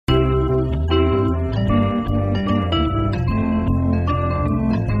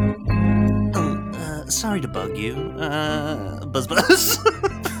Sorry to bug you. Buzz Buzz.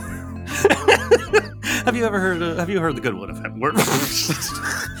 Have you heard the good one of that word?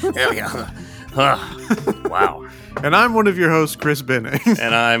 There we go. Wow. And I'm one of your hosts, Chris Binning.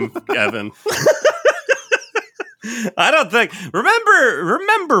 And I'm Kevin. I don't think.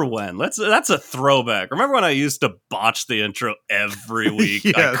 Remember when? That's a throwback. Remember when I used to botch the intro every week?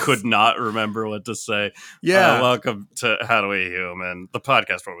 Yes. I could not remember what to say. Yeah. Welcome to How Do We Human, the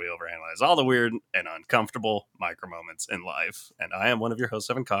podcast where we overanalyze all the weird and uncomfortable micro moments in life. And I am one of your hosts,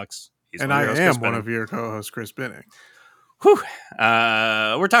 Evan Cox. And I am one of your co-hosts, Chris Binning. Whew.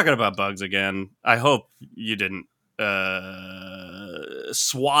 We're talking about bugs again. I hope you didn't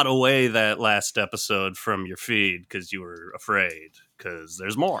swat away that last episode from your feed because you were afraid, because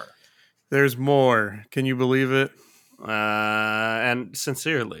there's more. There's more. Can you believe it? And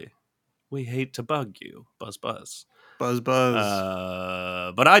sincerely, we hate to bug you, Buzz Buzz. Buzz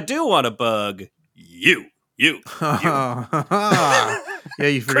Buzz. But I do want to bug you. Yeah,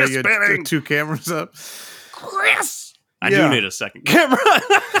 you forgot you had two cameras up. Chris! I do need a second camera.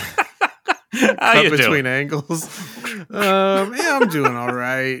 How you between doing? Angles. Yeah, I'm doing all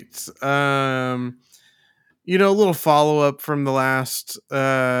right. A little follow-up from the last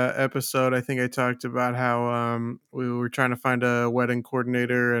episode. I think I talked about how we were trying to find a wedding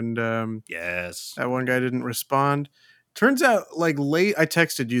coordinator, and yes, that one guy didn't respond. Turns out, late, I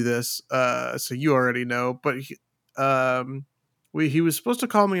texted you this, so you already know, but he was supposed to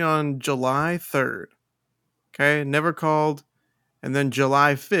call me on July 3rd. Okay, never called. And then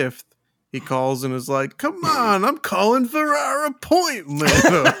July 5th, he calls and is like, come on, I'm calling for our appointment.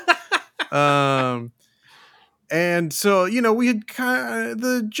 And so, we had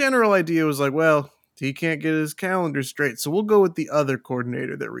the general idea was like, well, he can't get his calendar straight, so we'll go with the other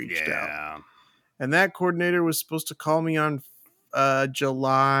coordinator that reached out. And that coordinator was supposed to call me on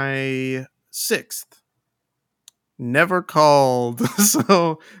July 6th. Never called.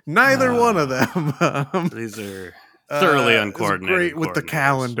 So neither one of them. These are thoroughly uncoordinated. Great with the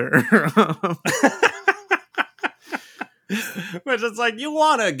calendar. Which it's like, you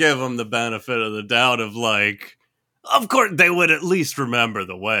want to give them the benefit of the doubt of of course they would at least remember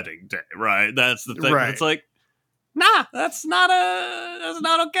the wedding day, right? That's the thing. Right. It's like, nah, that's not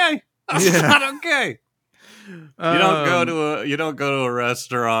okay. That's not okay. You don't go to a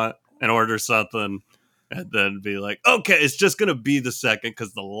restaurant and order something and then be like, okay, it's just gonna be the second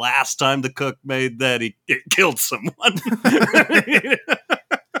because the last time the cook made that, it killed someone.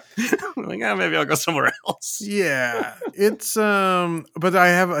 Maybe I'll go somewhere else. Yeah, it's but I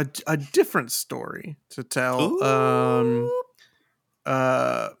have a different story to tell.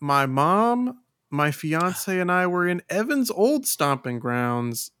 My mom, my fiance, and I were in Evan's old stomping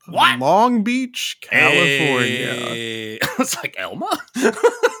grounds, Long Beach, California. Hey. It's like Elma.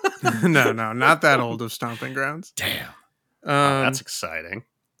 No, not that old of stomping grounds. Damn. That's exciting.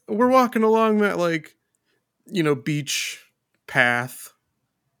 We're walking along that beach path,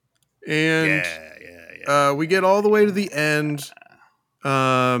 and we get all the way to the end,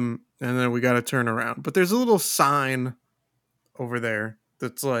 and then we got to turn around. But there's a little sign over there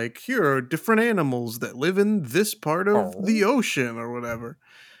that's like, here are different animals that live in this part of the ocean or whatever.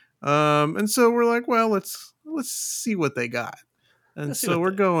 And so we're like, well, let's see what they got. And so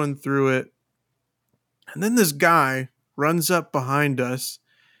we're going through it. And then this guy runs up behind us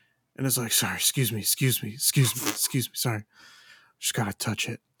and is like, sorry, excuse me, sorry. Just got to touch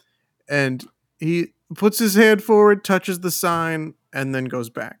it. And he puts his hand forward, touches the sign, and then goes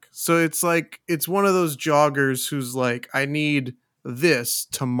back. So it's like, it's one of those joggers who's like, I need this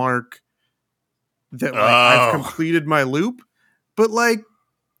to mark that I've completed my loop. But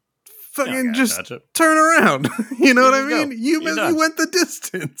fucking just turn around. You know what I mean? You went the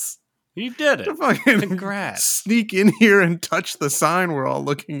distance. You did it. To fucking Congrats. Sneak in here and touch the sign we're all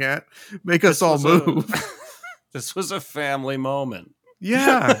looking at. Make us all move. This was a family moment.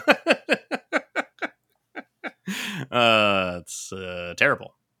 Yeah. It's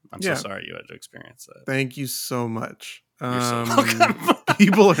terrible. I'm so sorry you had to experience that. Thank you so much. You're so welcome.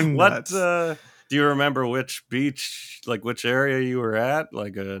 People are nuts. What do you remember which beach, which area you were at?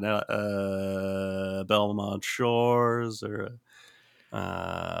 Belmont Shores or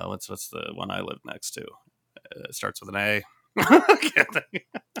what's the one I live next to? It starts with an A.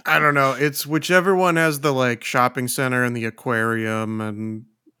 I don't know. It's whichever one has the shopping center and the aquarium and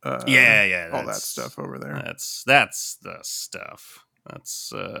all that stuff over there. That's the stuff.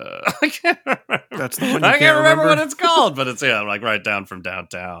 That's I can't remember. That's the one I can't remember what it's called, but it's right down from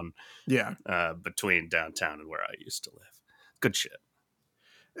downtown. Yeah. Between downtown and where I used to live. Good shit.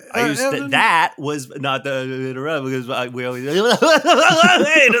 I used to, Evan? that was not the because we always hey,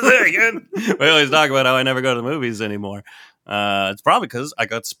 again. We always talk about how I never go to the movies anymore. It's probably because I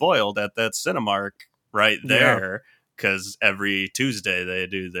got spoiled at that Cinemark right there. Because every Tuesday they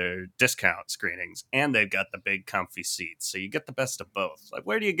do their discount screenings, and they've got the big comfy seats, so you get the best of both. Like,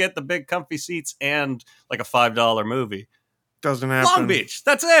 where do you get the big comfy seats and like a $5 movie? Doesn't happen. Long Beach.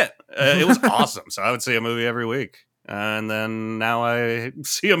 That's it. It was awesome. So I would see a movie every week. And then now I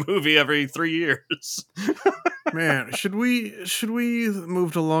see a movie every 3 years. Man, should we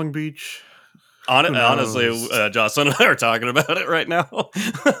move to Long Beach? Honestly, Jocelyn and I are talking about it right now.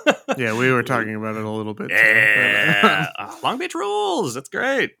 Yeah, we were talking about it a little bit. Yeah. Long Beach rules. It's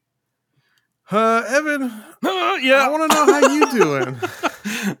great. Evan, yeah. I want to know how you doing.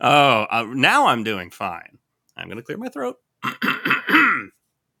 Now I'm doing fine. I'm going to clear my throat.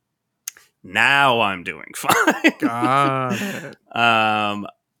 Now I'm doing fine. Got it.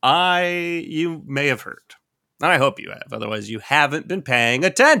 You may have heard, and I hope you have. Otherwise, you haven't been paying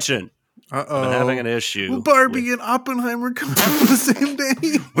attention. I've been having an issue. Will Barbie and Oppenheimer come out on the same day?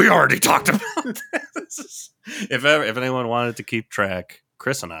 We already talked about this. If anyone wanted to keep track,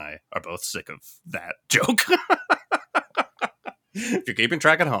 Chris and I are both sick of that joke. If you're keeping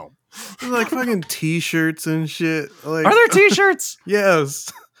track at home. Like fucking t-shirts and shit. Like, are there t-shirts?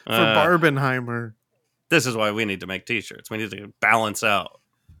 Yes. For Barbenheimer. This is why we need to make t-shirts. We need to balance out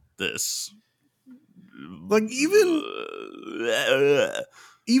this. Like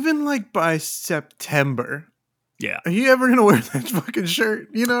even like by September. Yeah. Are you ever gonna wear that fucking shirt?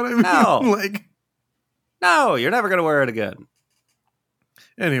 You know what I mean? No. Like, no, you're never gonna wear it again.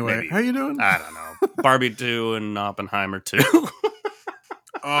 Anyway, Maybe. How you doing? I don't know. Barbie 2 and Oppenheimer 2.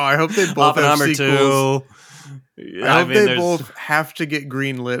 I hope they both Oppenheimer have sequels. 2. I hope they both have to get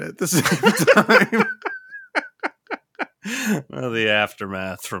greenlit at the same time. Well, the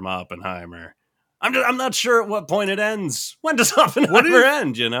aftermath from Oppenheimer. I'm not sure at what point it ends. When does Oppenheimer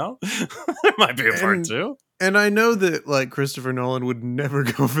end, you know? There might be a part 2. And I know that like Christopher Nolan would never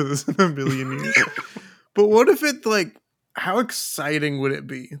go for this in a million years. But what if it like, how exciting would it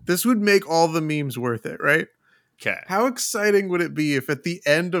be? This would make all the memes worth it, right? Okay. How exciting would it be if at the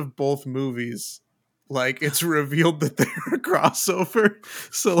end of both movies, like it's revealed that they're a crossover?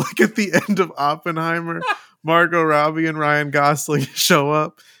 So like at the end of Oppenheimer, Margot Robbie and Ryan Gosling show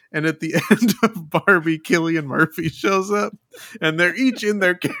up. And at the end of Barbie, Cillian Murphy shows up, and they're each in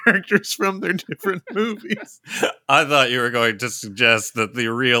their characters from their different movies. I thought you were going to suggest that the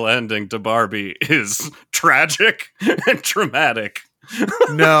real ending to Barbie is tragic and traumatic.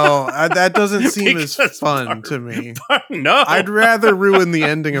 No, that doesn't seem as fun to me. No. I'd rather ruin the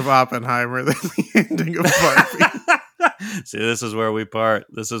ending of Oppenheimer than the ending of Barbie. See, this is where we part.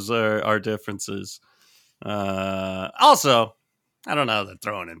 This is our differences. Also, I don't know that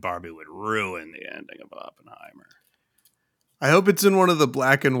throwing in Barbie would ruin the ending of Oppenheimer. I hope it's in one of the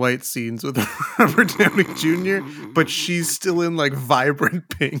black and white scenes with Robert Downey Jr., but she's still in like vibrant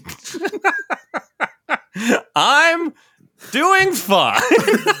pink. I'm doing fine.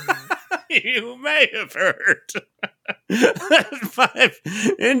 You may have heard. I've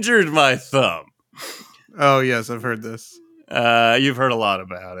injured my thumb. Oh, yes, I've heard this. You've heard a lot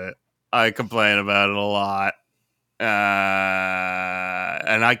about it. I complain about it a lot.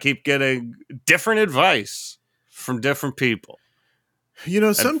 And I keep getting different advice from different people. You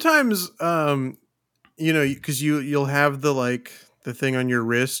know, sometimes, you know, because you'll have the thing on your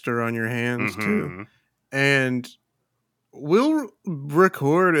wrist or on your hands too, and we'll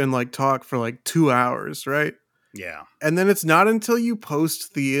record and like talk for like 2 hours, right? Yeah. And then it's not until you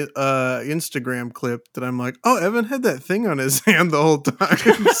post the Instagram clip that I'm like, oh, Evan had that thing on his hand the whole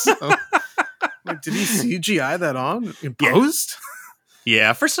time. So, like, did he CGI that on in post?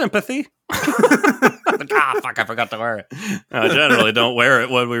 Yeah, for sympathy. Fuck, I forgot to wear it. I generally don't wear it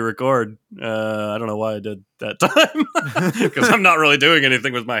when we record. I don't know why I did that time. Because I'm not really doing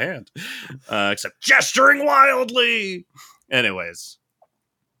anything with my hand. Except gesturing wildly. Anyways,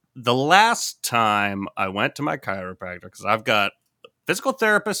 the last time I went to my chiropractor, because I've got physical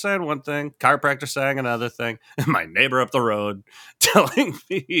therapist saying one thing, chiropractor saying another thing, and my neighbor up the road telling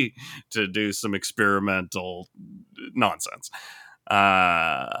me to do some experimental nonsense.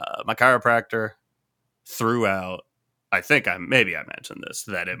 My chiropractor threw out, I think maybe I mentioned this,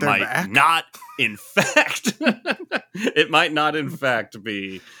 that it might not in fact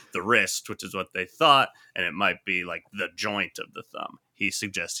be the wrist, which is what they thought, and it might be like the joint of the thumb. He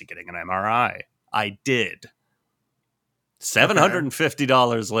suggested getting an MRI. I did.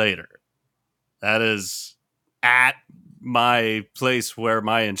 $750 later. That is at my place where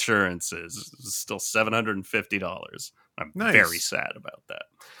my insurance is. It's still $750. I'm Nice. very sad about that.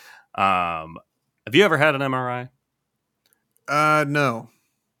 Have you ever had an MRI? No.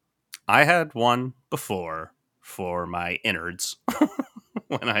 I had one before for my innards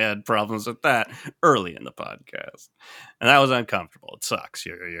when I had problems with that early in the podcast. And that was uncomfortable. It sucks.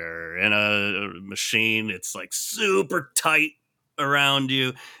 You're in a machine. It's like super tight around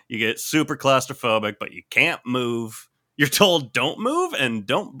you. You get super claustrophobic, but you can't move. You're told don't move and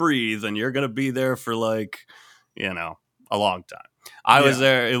don't breathe, and you're going to be there for like, a long time. I was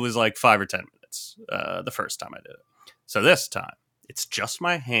there. It was like 5 or 10 minutes the first time I did it. So this time, it's just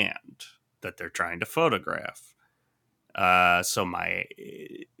my hand that they're trying to photograph. So I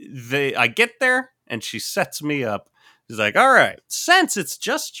get there and she sets me up. She's like, all right, since it's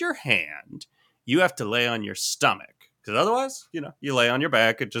just your hand, you have to lay on your stomach. Because otherwise, you lay on your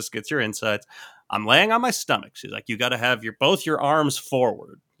back, it just gets your insides. I'm laying on my stomach. She's like, you got to have both your arms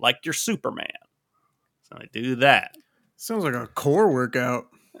forward, like you're Superman. So I do that. Sounds like a core workout.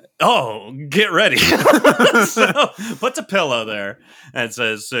 Oh, get ready. So puts a pillow there and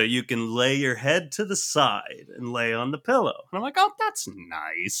says, so you can lay your head to the side and lay on the pillow. And I'm like, oh, that's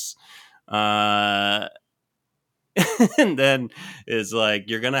nice. And then is like,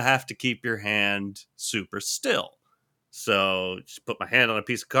 you're going to have to keep your hand super still. So just put my hand on a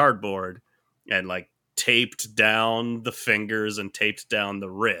piece of cardboard and like taped down the fingers and taped down the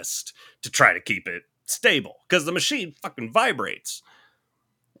wrist to try to keep it stable because the machine fucking vibrates.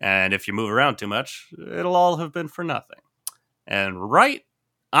 And if you move around too much, it'll all have been for nothing. And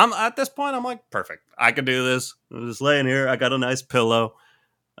I'm at this point, I'm like, perfect. I can do this. I'm just laying here. I got a nice pillow.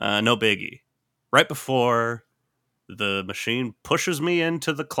 No biggie. Right before the machine pushes me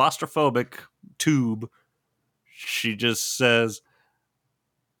into the claustrophobic tube, she just says,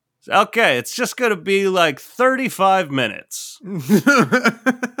 okay, it's just going to be like 35 minutes.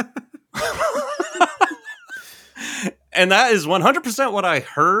 And that is 100% what I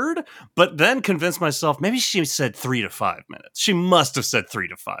heard, but then convinced myself, maybe she said 3 to 5 minutes. She must have said 3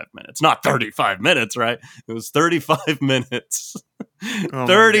 to 5 minutes, not 35 minutes, right? It was 35 minutes. Oh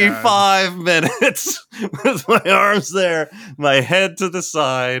 35 minutes with my arms there, my head to the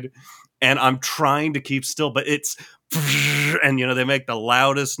side, and I'm trying to keep still, but it's, and they make the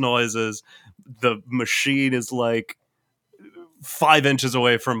loudest noises. The machine is like 5 inches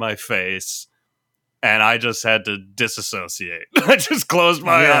away from my face. And I just had to disassociate. I just closed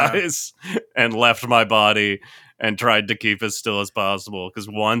my eyes and left my body and tried to keep as still as possible. Because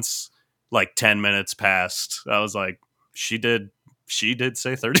once, like 10 minutes passed, I was like, she did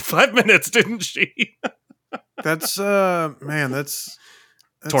say 35 minutes, didn't she? That's that's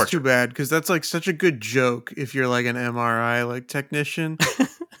too bad. Because that's like such a good joke if you're like an MRI like technician.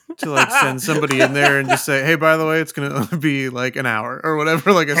 To like send somebody in there and just say, hey, by the way, it's going to be like an hour or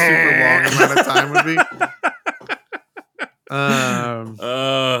whatever, like a super long amount of time would be.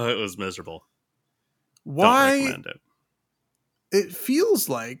 It was miserable. Why? Don't recommend it. It feels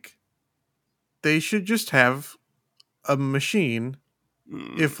like they should just have a machine.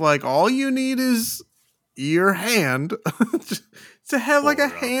 If like all you need is your hand to have like a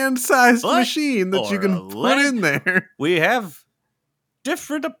hand-sized machine that you can put in there. We have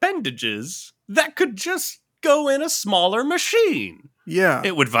different appendages that could just go in a smaller machine. Yeah.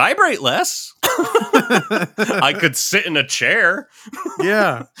 It would vibrate less. I could sit in a chair.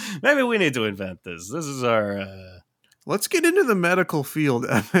 Yeah. Maybe we need to invent this. This is our... Let's get into the medical field,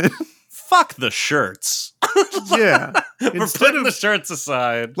 Evan. Fuck the shirts. Yeah. We're putting the shirts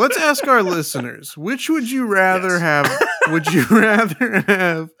aside. Let's ask our listeners, which would you rather have? Would you rather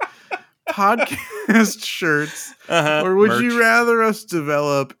have podcast shirts, or would you rather us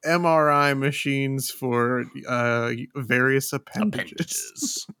develop MRI machines for various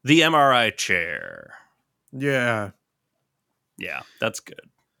appendages? The MRI chair. Yeah, that's good.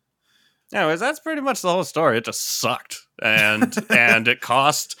 Anyways, that's pretty much the whole story. It just sucked, and it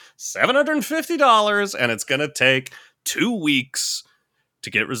cost $750, and it's gonna take 2 weeks to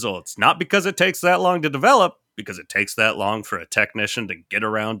get results. Not because it takes that long to develop, because it takes that long for a technician to get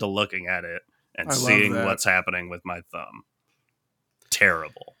around to looking at it and seeing what's happening with my thumb.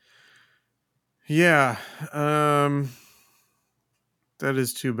 Terrible. Yeah. That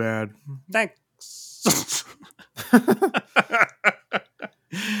is too bad. Thanks.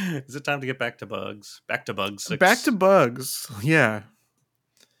 Is it time to get back to bugs? Back to bugs 6. Back to bugs. Yeah.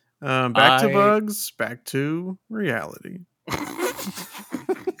 Back to bugs. Back to reality.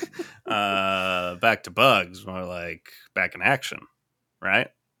 Back to bugs, more like back in action, right?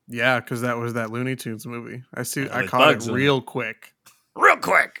 Yeah, because that was that Looney Tunes movie. I caught it real quick.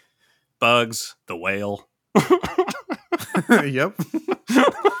 Bugs, the whale. Yep.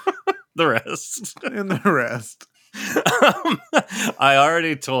 The rest. And the rest. I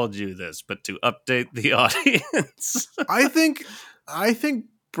already told you this, but to update the audience, I think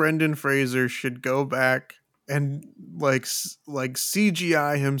Brendan Fraser should go back and like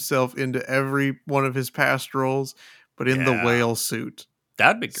CGI himself into every one of his past roles, but in the whale suit.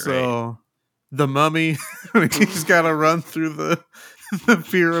 That'd be great. So the Mummy, he's got to run through the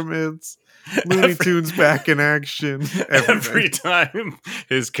pyramids. Looney Tunes back in action. Every time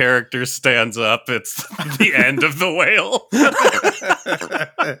his character stands up, it's the end of the whale.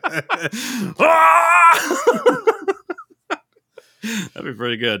 That'd be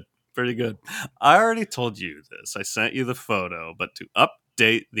pretty good. Pretty good. I already told you this. I sent you the photo, but to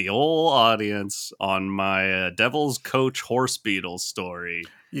update the old audience on my Devil's Coach Horse Beetle story.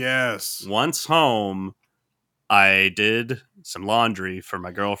 Yes. Once home, I did some laundry for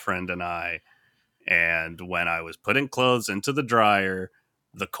my girlfriend and I. And when I was putting clothes into the dryer,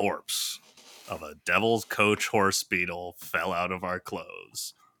 the corpse of a Devil's Coach Horse Beetle fell out of our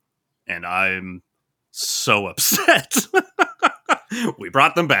clothes. And I'm so upset. We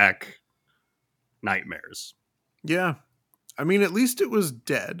brought them back. Nightmares. Yeah. I mean, at least it was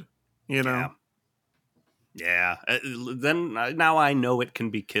dead, you know? Yeah. Then now I know it can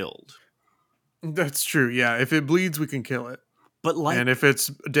be killed. That's true. Yeah. If it bleeds, we can kill it. But and if it's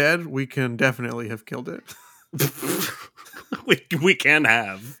dead, we can definitely have killed it. we can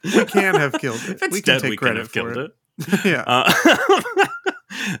have. We can have killed it. If it's we can dead, take we credit can have for killed it. Yeah.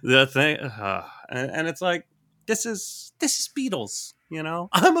 The thing, and it's like this is Beatles. You know,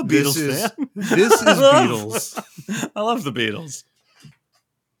 I'm a Beatles fan. This is Beatles. I love the Beatles,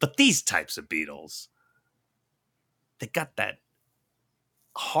 but these types of Beatles, they got that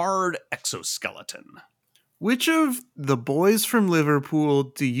hard exoskeleton. Which of the boys from Liverpool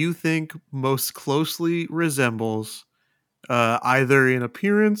do you think most closely resembles, either in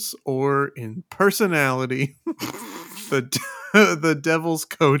appearance or in personality, the Devil's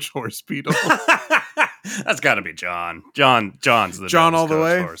Coach Horse Beetle? That's got to be John. John's the John Devil's all the Coach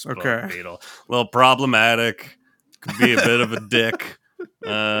way. Horse Okay. Beetle. A little problematic. Could be a bit of a dick.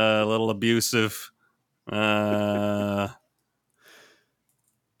 A little abusive. But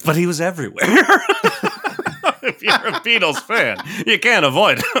he was everywhere. If you're a Beatles fan, you can't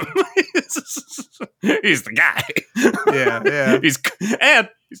avoid him. He's the guy. Yeah. He's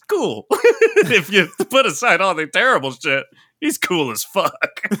cool. If you put aside all the terrible shit, he's cool as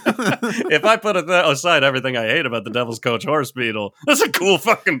fuck. If I put aside everything I hate about the Devil's Coach Horse Beetle, that's a cool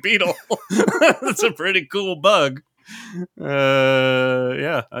fucking beetle. That's a pretty cool bug.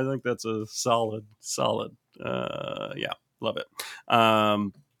 Yeah, I think that's a solid. Yeah, love it.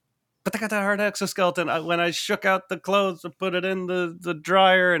 But they got that hard exoskeleton. When I shook out the clothes and put it in the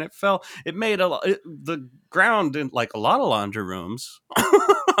dryer and it fell, it made the ground in like a lot of laundry rooms.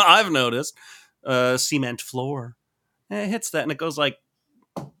 I've noticed cement floor. And it hits that and it goes like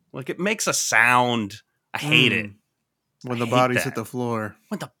it makes a sound. I hate it. When the bodies hit the floor.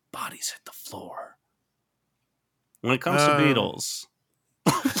 When the bodies hit the floor. When it comes to Beatles,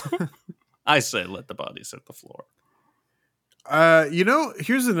 I say let the bodies hit the floor.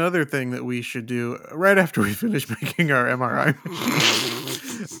 Here's another thing that we should do right after we finish making our MRI.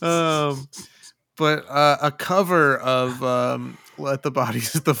 But a cover of Let the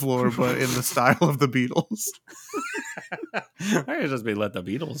Bodies Hit the Floor, but in the style of the Beatles. I could just be Let the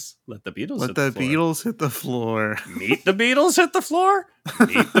Beatles hit the floor. Beatles hit the floor. Meet the Beatles hit the floor?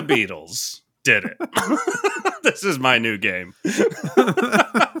 Meet the Beatles. Did it. This is my new game.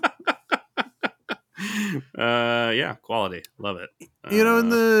 Yeah, quality. Love it. In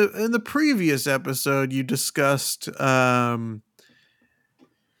the previous episode you discussed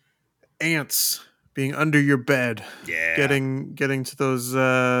ants being under your bed. Yeah. Getting to those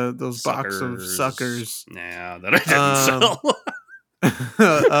box of suckers. Yeah, that I didn't sell.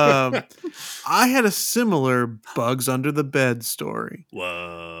 I had a similar bugs under the bed story.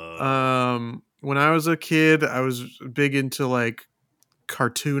 Whoa. When I was a kid, I was big into like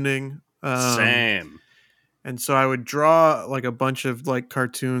cartooning. Same. And so I would draw like a bunch of like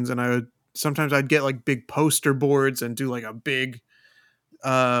cartoons, and I'd get like big poster boards and do like a big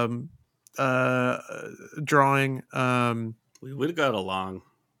drawing. We would have got along.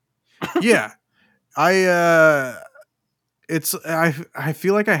 Yeah. I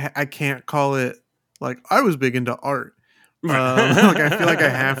feel like I can't call it like I was big into art. I feel like I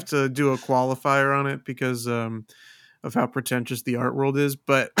have to do a qualifier on it because of how pretentious the art world is.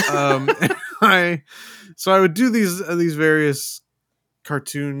 But I would do these various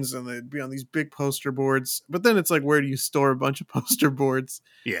cartoons, and they'd be on these big poster boards. But then it's like, where do you store a bunch of poster boards?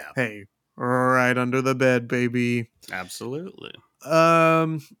 Yeah. Hey, right under the bed, baby. Absolutely.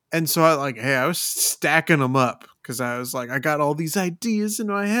 And so I was stacking them up because I was like, I got all these ideas in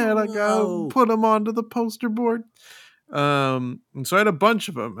my head. I gotta put them onto the poster board. And so I had a bunch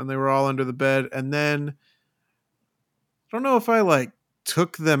of them, and they were all under the bed. And then I don't know if I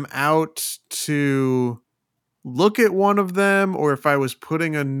took them out to look at one of them or if I was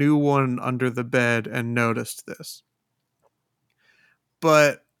putting a new one under the bed and noticed this.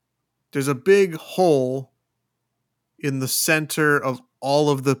 But there's a big hole in the center of all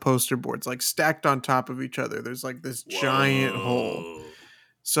of the poster boards, stacked on top of each other. There's this giant hole.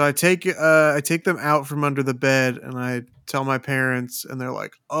 So I take them out from under the bed and I tell my parents, and they're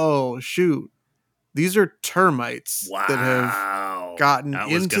like, "Oh shoot, these are termites that have gotten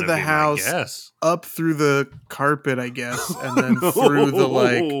into the house, up through the carpet, I guess, and then through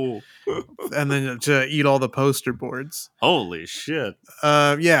the and then to eat all the poster boards." Holy shit!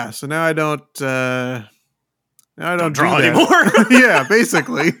 Yeah. So now I don't. I don't draw do anymore. Yeah,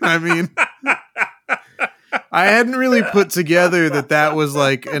 basically. I mean, I hadn't really put together that was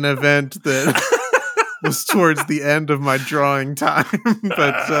an event that was towards the end of my drawing time,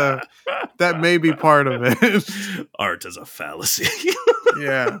 but that may be part of it. Art is a fallacy.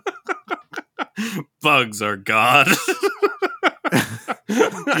 Yeah. Bugs are God.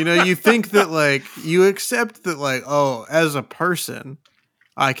 You think that you accept that oh, as a person,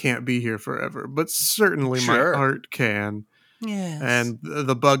 I can't be here forever, but certainly my art can. Yes. And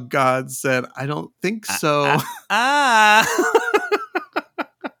the bug god said, I don't think so. Have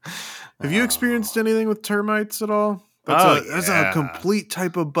you experienced anything with termites at all? That's a complete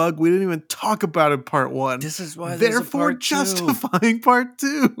type of bug. We didn't even talk about in part 1. This is why therefore justifying part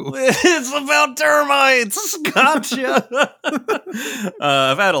 2. It's about termites. Gotcha.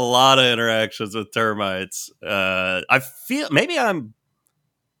 I've had a lot of interactions with termites. I feel maybe I'm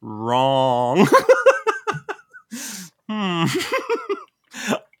wrong.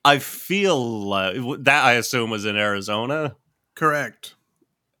 I feel like that, I assume, was in Arizona. Correct.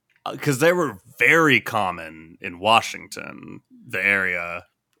 Because they were very common in Washington, the area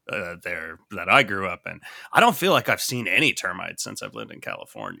there that I grew up in. I don't feel like I've seen any termites since I've lived in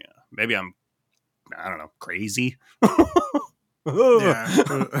California. Maybe I don't know, crazy. Yeah.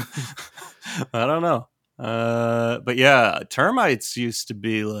 I don't know. But yeah, termites used to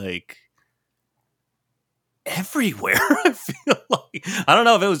be everywhere. I feel like, I don't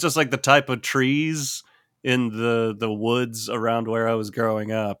know if it was just the type of trees in the woods around where I was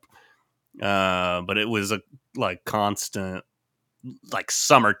growing up, but it was a constant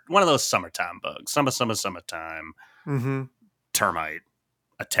summer, one of those summertime bugs, summertime termite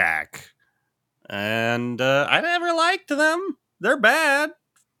attack, and I never liked them. They're bad.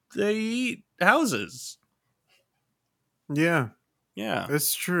 They eat houses. Yeah,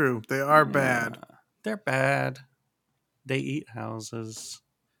 it's true. They are bad. They're bad. They eat houses.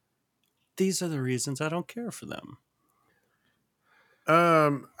 These are the reasons I don't care for them.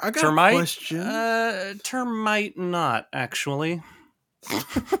 I got a question. Termite not, actually.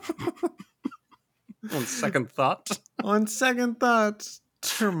 On second thought.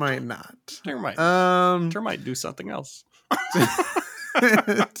 Termite not. Termite do something else.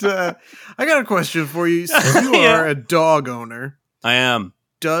 I got a question for you. Since you are a dog owner. I am.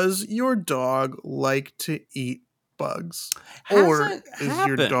 Does your dog like to eat bugs? Or is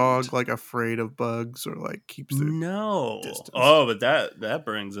your dog afraid of bugs or keeps their distance? Oh, but that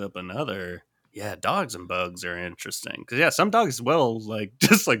brings up another. Yeah, dogs and bugs are interesting. Because some dogs will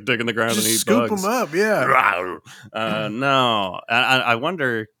just dig in the ground and eat scoop bugs. Them up, yeah. No, I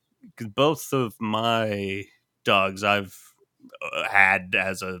wonder, because both of my dogs I've had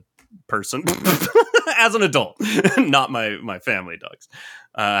as a person, as an adult, not my family dogs,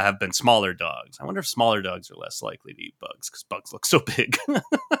 have been smaller dogs. I wonder if smaller dogs are less likely to eat bugs because bugs look so big.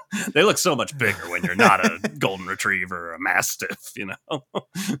 They look so much bigger when you're not a golden retriever or a mastiff,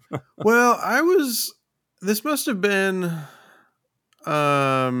 Well, this must have been,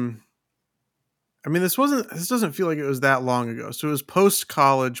 this doesn't feel like it was that long ago. So it was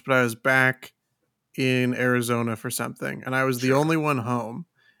post-college, but I was back in Arizona for something, and I was the only one home.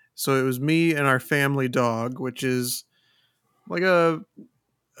 So it was me and our family dog, which is a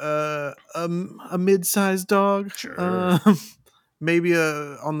mid-sized dog. Sure. Maybe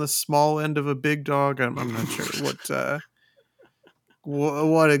on the small end of a big dog. I'm not sure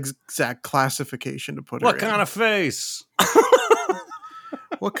what exact classification to put her in. What kind of face?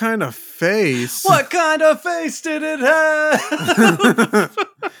 What kind of face? What kind of face did it have?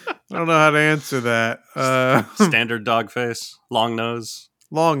 I don't know how to answer that. Standard dog face, long nose.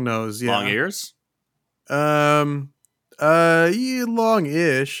 Long nose, yeah. Long ears? Yeah,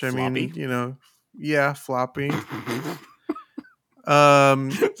 long-ish. Floppy? I mean, yeah, floppy.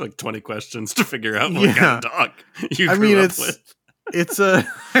 It's like 20 questions to figure out what kind of dog you grew up with. It's a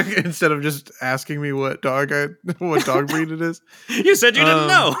instead of just asking me what dog breed it is. You said you didn't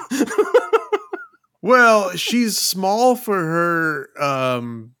know. Well, she's small for her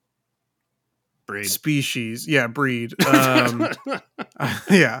breed. Species. Yeah, breed.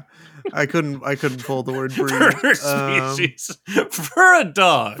 Yeah. I couldn't pull the word breed. For species. For a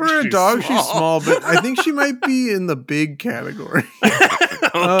dog. For a dog, she's small, but I think she might be in the big category.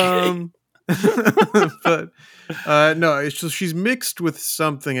 Okay. But no, it's just she's mixed with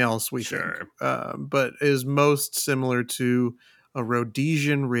something else, we think. But is most similar to a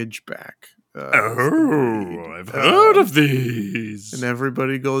Rhodesian Ridgeback. I've heard of these. And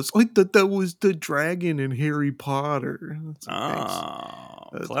everybody goes, I thought that was the dragon in Harry Potter.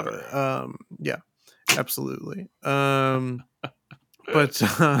 Clever. Yeah, absolutely. But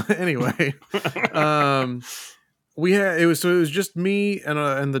anyway, it was just me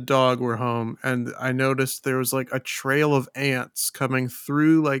and the dog were home, and I noticed there was like a trail of ants coming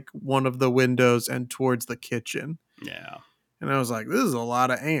through like one of the windows and towards the kitchen. Yeah. And I was like, this is a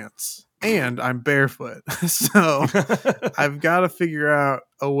lot of ants. And I'm barefoot. So I've got to figure out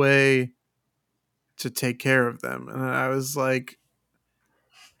a way to take care of them. And I was like,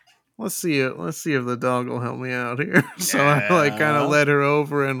 let's see if the dog will help me out here. So I like kind of led her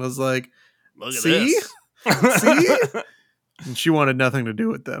over and was like, look at see? this. See? And she wanted nothing to do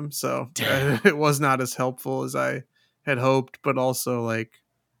with them. So it was not as helpful as I had hoped, but also like,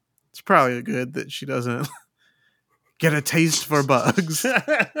 it's probably good that she doesn't get a taste for bugs.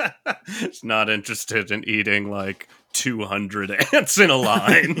 It's not interested in eating like 200 ants in a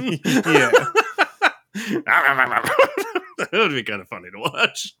line. Yeah. That would be kind of funny to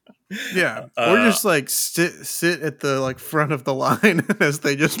watch. Yeah. Or just like sit at the like front of the line as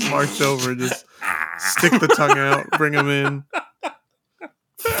they just march over, just stick the tongue out, bring them in.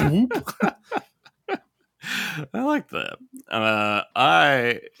 I like that.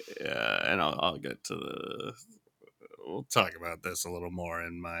 And I'll get to we'll talk about this a little more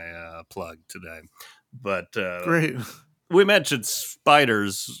in my plug today. But great. We mentioned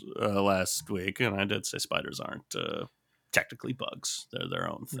spiders last week, and I did say spiders aren't technically bugs. They're their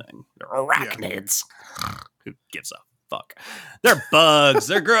own thing. They're arachnids. Yeah. Who gives a fuck? They're bugs.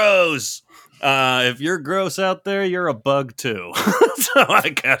 They're gross. If you're gross out there, you're a bug too. So I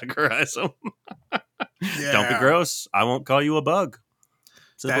categorize them. Yeah. Don't be gross. I won't call you a bug.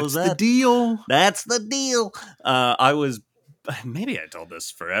 That's the deal. That's the deal. Maybe I told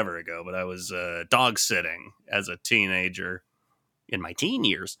this forever ago, but I was dog sitting as a teenager in my teen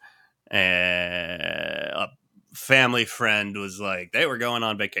years. A family friend was like, they were going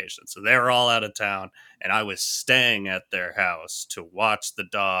on vacation, so they were all out of town, and I was staying at their house to watch the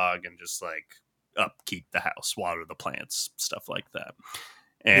dog and just like upkeep the house, water the plants, stuff like that.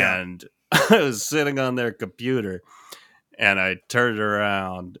 And I was sitting on their computer, and I turned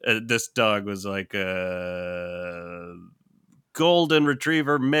around. This dog was like a golden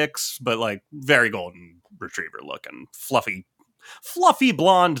retriever mix, but like very golden retriever looking, fluffy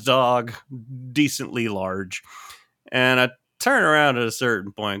blonde dog, decently large. And I turn around at a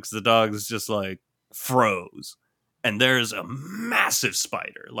certain point because the dog is just like froze, and there's a massive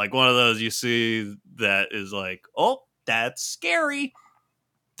spider, like one of those you see that is like, oh, that's scary.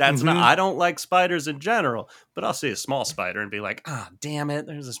 That's not. I don't like spiders in general, but I'll see a small spider and be like, damn it,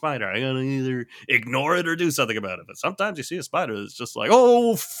 there's a spider. I gotta either ignore it or do something about it. But sometimes you see a spider that's just like,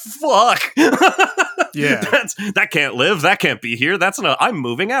 oh, fuck. Yeah. That can't live. That can't be here. I'm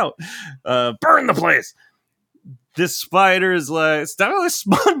moving out. Burn the place. This spider is like, it's definitely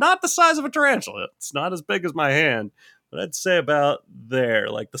not the size of a tarantula. It's not as big as my hand, but I'd say about there,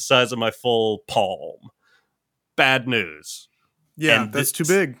 like the size of my full palm. Bad news. Yeah, and that's too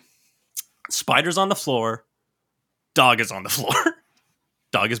big. Spider's on the floor. Dog is on the floor.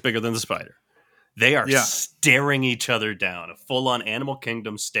 Dog is bigger than the spider. They are staring each other down. A full-on Animal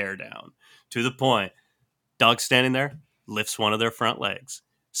Kingdom stare down. To the point, dog standing there, lifts one of their front legs.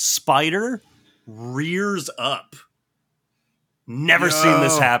 Spider rears up. Never seen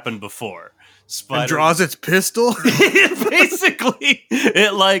this happen before. Spider and draws its pistol. Basically,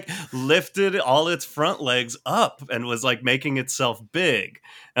 it like lifted all its front legs up and was like making itself big.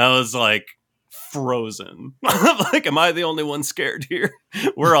 And I was like frozen. Like, am I the only one scared here?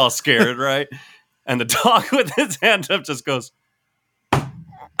 We're all scared, right? And the dog with his hand up just goes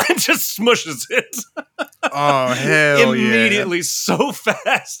and just smushes it. Oh, hell Immediately, so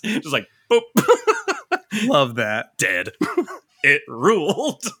fast. Just like, boop. Love that. Dead. it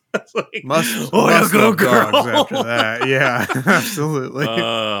ruled. Like, must go love girl. dogs after that. Yeah, absolutely.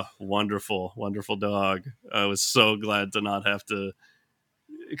 Wonderful, wonderful dog. I was so glad to not have to,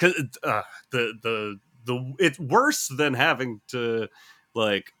 because the it's worse than having to,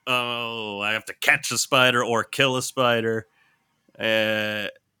 like, oh, I have to catch a spider or kill a spider.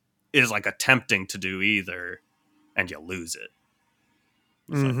 Is like attempting to do either, and you lose it.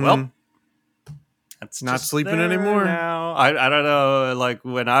 It's like, well, that's not just sleeping there anymore now. I don't know. Like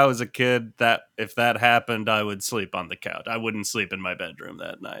when I was a kid, that if that happened, I would sleep on the couch. I wouldn't sleep in my bedroom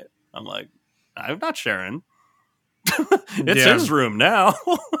that night. I'm like, I'm not sharing. It's Yeah. his room now.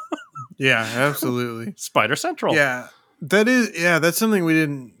 Yeah, absolutely. Spider Central. Yeah. That's something we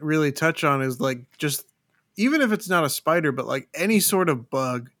didn't really touch on, is like, just even if it's not a spider, but like any sort of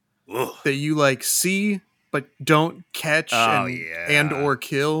bug Ugh. that you like see but don't catch Oh and yeah. or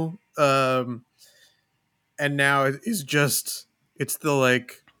kill. And now it is just, it's the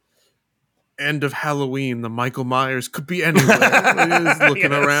like end of Halloween. The Michael Myers could be anywhere. It is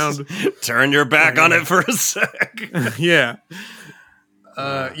looking around. Turn your back on it for a sec. Yeah.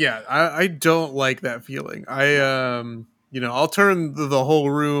 I don't like that feeling. I'll turn the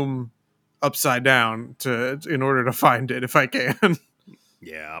whole room upside down in order to find it if I can.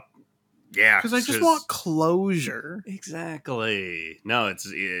 Yeah. Because I just want closure. Exactly. No,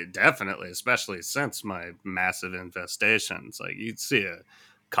 it's definitely, especially since my massive infestation. It's like you'd see a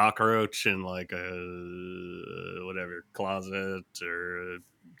cockroach in like a whatever closet or a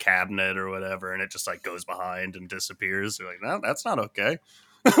cabinet or whatever, and it just like goes behind and disappears. You're like, no, that's not okay.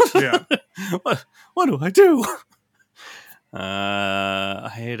 Yeah. what do I do?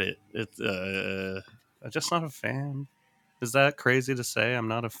 I hate it. It's I'm just not a fan. Is that crazy to say? I'm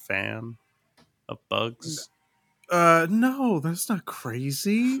not a fan of bugs. No, that's not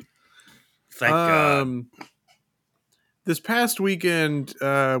crazy. Thank God. This past weekend,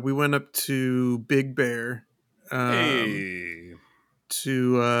 we went up to Big Bear, Hey,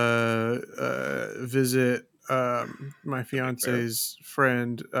 to visit my fiance's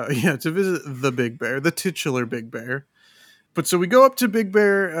friend. To visit the Big Bear, the titular Big Bear. But so we go up to Big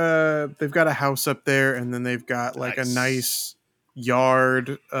Bear. They've got a house up there, and then they've got like a nice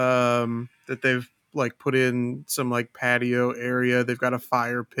yard that they've like put in some like patio area. They've got a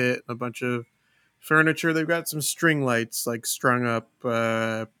fire pit, a bunch of furniture. They've got some string lights like strung up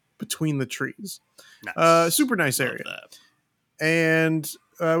between the trees. nice. Super nice Love area. that. And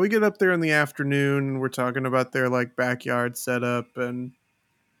we get up there in the afternoon. We're talking about their like backyard setup, and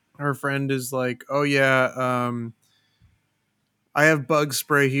her friend is like, "Oh yeah, I have bug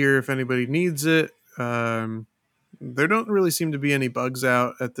spray here if anybody needs it." There don't really seem to be any bugs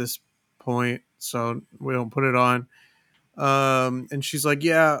out at this point, so we don't put it on. And she's like,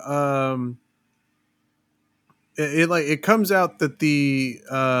 "Yeah, it comes out that the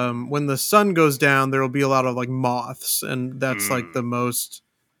when the sun goes down, there will be a lot of like moths, and that's like the most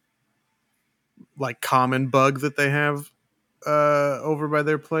like common bug that they have over by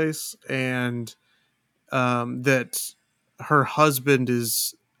their place, and that her husband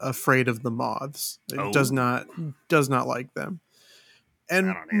is afraid of the moths. It does not like them.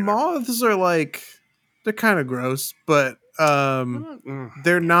 And moths are like, they're kind of gross, but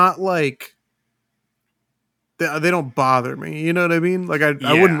they're not like, they don't bother me. You know what I mean? Like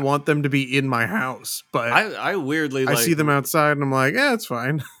I wouldn't want them to be in my house, but I weirdly I see them outside and I'm like, yeah, it's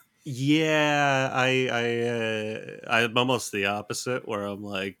fine. Yeah, I'm almost the opposite, where I'm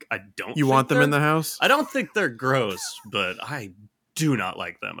like, I don't. You want them in the house? I don't think they're gross, but I do not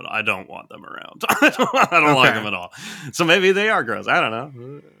like them at all. I don't want them around. I don't like them at all. So maybe they are gross. I don't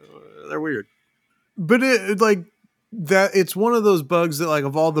know. They're weird. But it like that. It's one of those bugs that, like,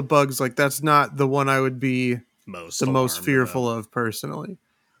 of all the bugs, like that's not the one I would be the most fearful of personally.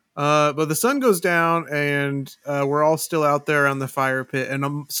 But the sun goes down, and we're all still out there on the fire pit,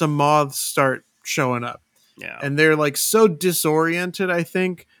 and some moths start showing up. Yeah, and they're like so disoriented, I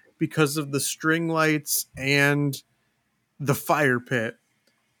think, because of the string lights and the fire pit.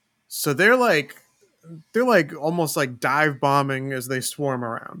 So they're like almost like dive bombing as they swarm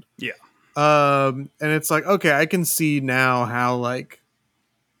around. Yeah. And it's like, okay, I can see now how like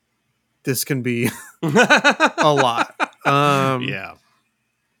this can be a lot. Yeah.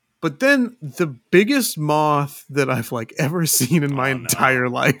 But then the biggest moth that I've like ever seen in my entire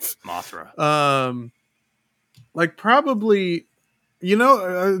life, Mothra. Like probably,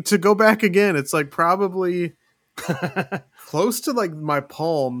 to go back again, it's like probably close to like my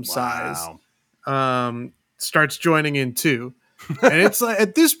palm size. Starts joining in too. And it's like,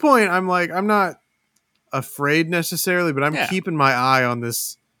 at this point, I'm like, I'm not afraid necessarily, but I'm keeping my eye on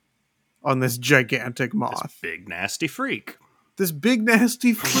this gigantic moth. This big nasty freak. this big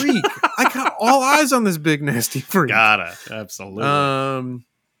nasty freak. I got all eyes on this big nasty freak. Gotta, absolutely.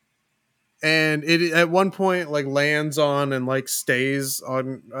 And it at one point like lands on and like stays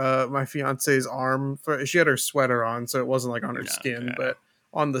on my fiance's arm. She had her sweater on, so it wasn't like on her skin, but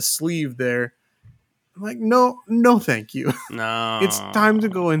on the sleeve there. I'm like, no, thank you. No, it's time to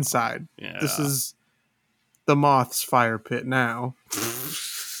go inside. Yeah. This is the moth's fire pit now.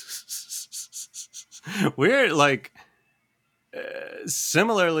 We're like,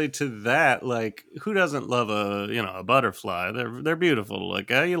 similarly to that, like, who doesn't love a butterfly? They're beautiful to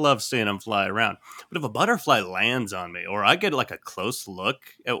look at. You love seeing them fly around. But if a butterfly lands on me, or I get like a close look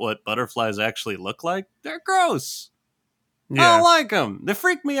at what butterflies actually look like, they're gross. Yeah. I don't like them. They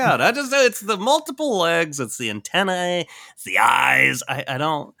freak me out. It's the multiple legs, it's the antennae, it's the eyes. I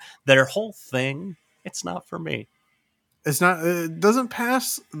don't, their whole thing, it's not for me. It's not, it doesn't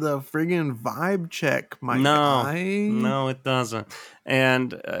pass the friggin' vibe check, my guy. No, it doesn't.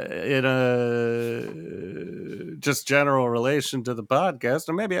 And just general relation to the podcast,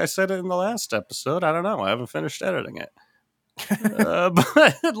 or maybe I said it in the last episode. I don't know. I haven't finished editing it.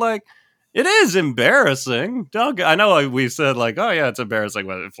 But like, it is embarrassing. I know we said like, oh yeah, it's embarrassing,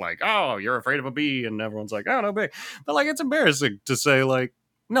 but it's like, oh, you're afraid of a bee, and everyone's like, oh, no bee. But like, it's embarrassing to say like,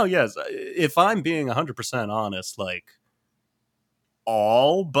 no, yes, if I'm being 100% honest, like,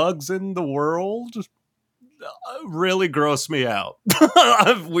 all bugs in the world really gross me out.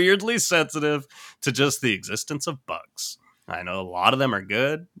 I'm weirdly sensitive to just the existence of bugs. I know a lot of them are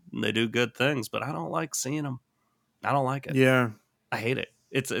good, and they do good things, but I don't like seeing them. I don't like it. Yeah. I hate it.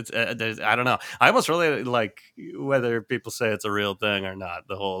 It's I don't know. I almost really like whether people say it's a real thing or not.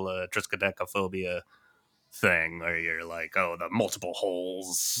 The whole triskaidekaphobia thing, where you're like, oh, the multiple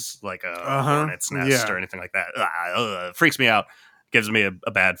holes, like a hornet's nest or anything like that. Freaks me out. Gives me a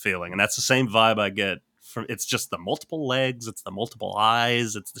bad feeling. And that's the same vibe I get from, it's just the multiple legs, it's the multiple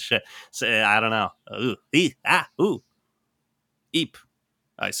eyes, it's the shit. So, I don't know. Ooh. Eep,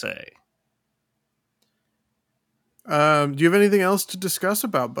 I say. Do you have anything else to discuss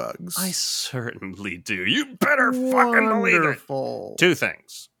about bugs? I certainly do. You better fucking believe it. 2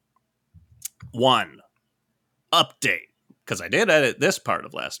 things. 1, update, because I did edit this part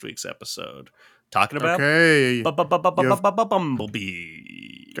of last week's episode talking about bumblebees.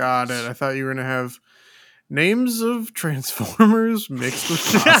 Got it. I thought you were gonna have names of Transformers mixed with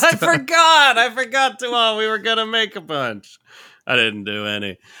pasta. I forgot to. We were gonna make a bunch. I didn't do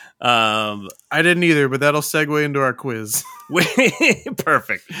any. I didn't either, but that'll segue into our quiz.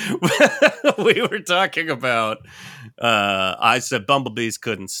 Perfect. We were talking about. I said bumblebees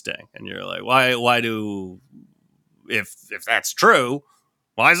couldn't sting, and you're like, why do? If that's true,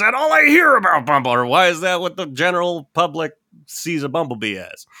 why is that all I hear about bumble? Or why is that what the general public sees a bumblebee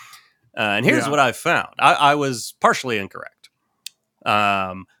as? And here's what I found. I was partially incorrect.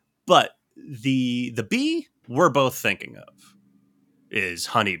 But the bee we're both thinking of is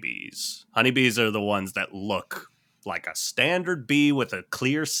honeybees. Honeybees are the ones that look like a standard bee with a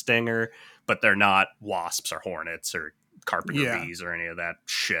clear stinger, but they're not wasps or hornets or carpenter bees or any of that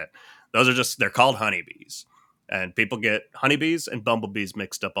shit. Those are they're called honeybees. And people get honeybees and bumblebees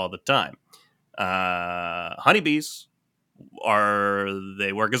mixed up all the time. Honeybees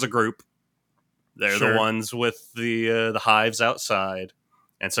they work as a group. They're the ones with the hives outside.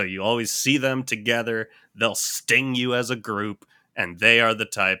 And so you always see them together. They'll sting you as a group. And they are the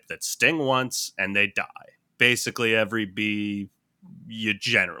type that sting once and they die. Basically every bee you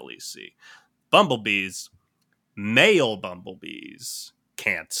generally see. Bumblebees, male bumblebees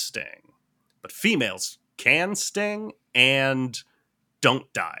can't sting. But females can sting and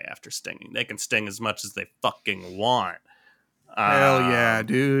don't die after stinging. They can sting as much as they fucking want. Hell yeah,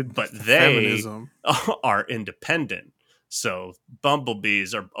 dude. But they are independent. So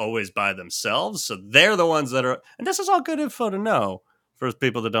bumblebees are always by themselves. So they're the ones that are... And this is all good info to know for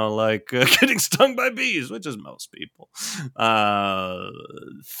people that don't like getting stung by bees, which is most people.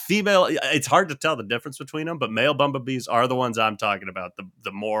 Female... It's hard to tell the difference between them, but male bumblebees are the ones I'm talking about.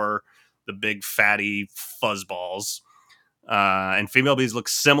 The big fatty fuzzballs. And female bees look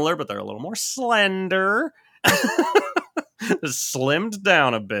similar, but they're a little more slender. Slimmed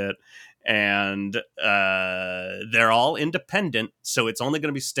down a bit. And they're all independent, so it's only going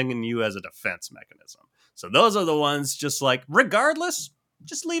to be stinging you as a defense mechanism. So those are the ones just like, regardless,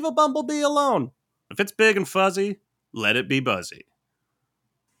 just leave a bumblebee alone. If it's big and fuzzy, let it be buzzy.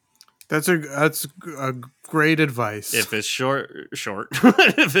 That's a great advice. If it's short,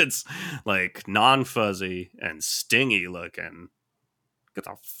 if it's like non-fuzzy and stingy looking, get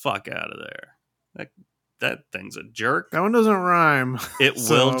the fuck out of there. Like, that thing's a jerk. That one doesn't rhyme. It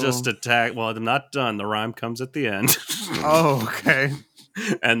will just attack. Well, I'm not done. The rhyme comes at the end. Oh, okay.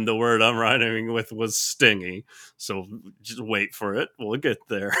 And the word I'm rhyming with was stingy. So just wait for it. We'll get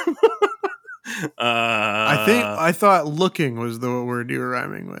there. I thought looking was the word you were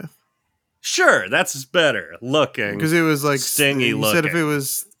rhyming with. Sure, that's better. Looking. Because it was like stingy you looking. said if it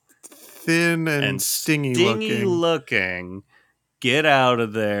was thin and stingy looking, get out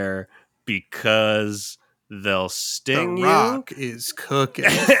of there because they'll sting you. The Rock is cooking.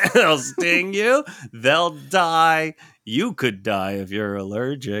 They'll sting you. They'll die. You could die if you're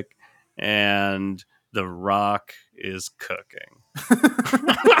allergic. And The Rock is cooking.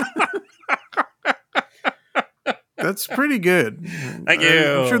 That's pretty good. Thank you.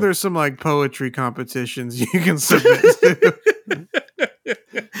 I'm sure there's some like poetry competitions you can submit to.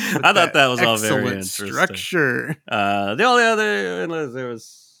 I thought that was all very interesting. Structure. The only other there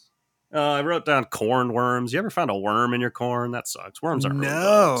was. I wrote down corn worms. You ever found a worm in your corn? That sucks. Worms aren't really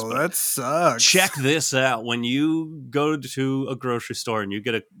bugs, that sucks. Check this out. When you go to a grocery store and you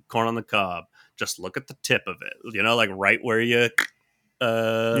get a corn on the cob, just look at the tip of it. You know, like right where you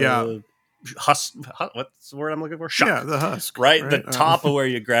husk. What's the word I'm looking for? Shuck. Yeah, the husk. Right? The top of where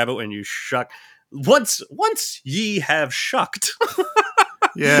you grab it when you shuck. Once ye have shucked.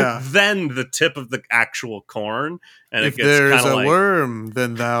 Yeah. Then the tip of the actual corn, and if it gets there's a like, worm,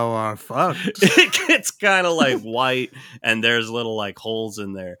 then thou art fucked. It gets kind of like white, and there's little like holes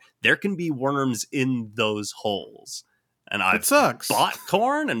in there. There can be worms in those holes, and I've bought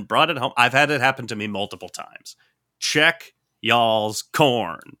corn and brought it home. I've had it happen to me multiple times. Check y'all's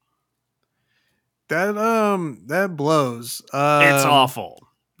corn. That blows. It's awful.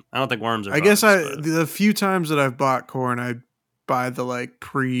 I don't think worms are. I guess the few times that I've bought corn, I buy the like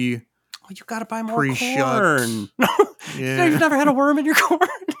you gotta buy more corn. Yeah. You've never had a worm in your corn.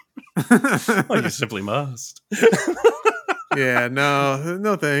 Well, you simply must. Yeah,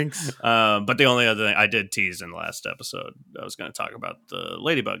 no thanks. But the only other thing I did tease in the last episode, I was going to talk about the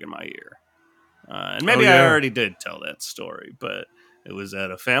ladybug in my ear, and maybe I already did tell that story, but it was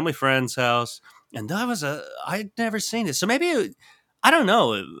at a family friend's house, and I'd never seen it, so maybe I don't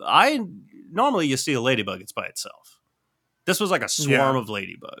know. Normally you see a ladybug, it's by itself. This was like a swarm of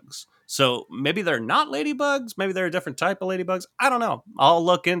ladybugs. So maybe they're not ladybugs. Maybe they're a different type of ladybugs. I don't know. I'll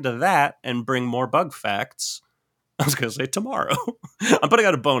look into that and bring more bug facts. I was going to say tomorrow. I'm putting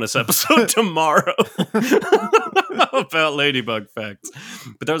out a bonus episode tomorrow about ladybug facts.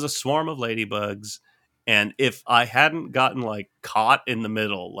 But there was a swarm of ladybugs. And if I hadn't gotten like caught in the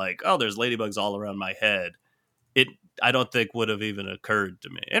middle, like, oh, there's ladybugs all around my head, I don't think would have even occurred to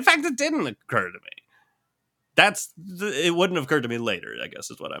me. In fact, it didn't occur to me. It wouldn't have occurred to me later, I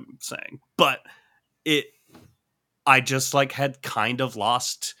guess is what I'm saying. But I just like had kind of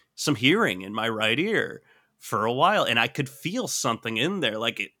lost some hearing in my right ear for a while, and I could feel something in there,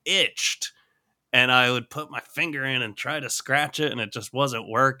 like it itched, and I would put my finger in and try to scratch it, and it just wasn't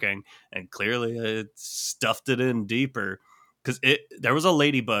working, and clearly it stuffed it in deeper, because there was a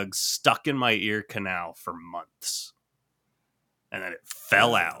ladybug stuck in my ear canal for months, and then it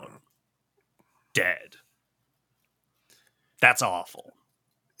fell out, dead. That's awful.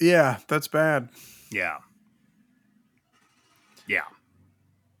 Yeah, that's bad. Yeah. Yeah.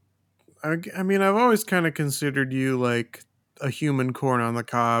 I mean, I've always kind of considered you like a human corn on the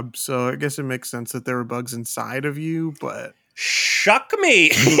cob, so I guess it makes sense that there were bugs inside of you, but... Shuck me!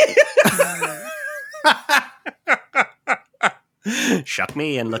 Shuck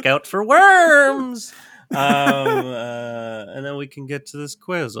me and look out for worms! And then we can get to this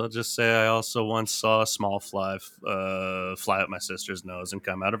quiz. I'll just say I also once saw a small fly fly up my sister's nose and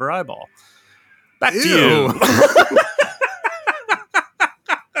come out of her eyeball. Back to you.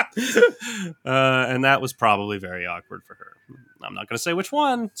 And that was probably very awkward for her. I'm not going to say which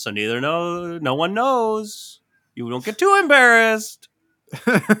one, so no one knows. You don't get too embarrassed.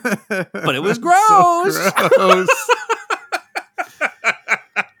 But it was gross. So gross.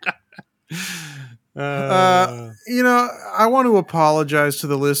 I want to apologize to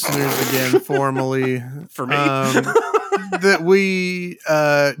the listeners again formally for me that we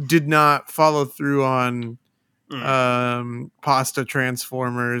did not follow through on pasta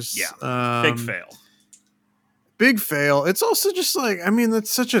transformers. Yeah, big fail. It's also just like, I mean,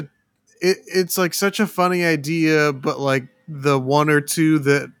 that's it's like such a funny idea, but like the one or two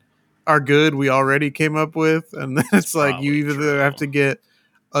that are good we already came up with, and then it's like you either have to get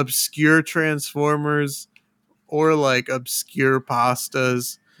obscure transformers or like obscure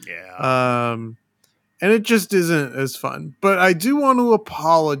pastas. Yeah. And it just isn't as fun. But I do want to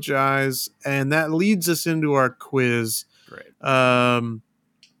apologize, and that leads us into our quiz. Great.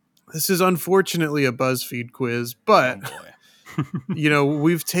 This is unfortunately a BuzzFeed quiz, but boy.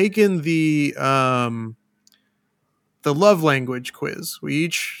 We've taken the love language quiz. We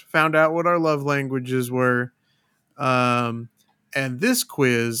each found out what our love languages were. And this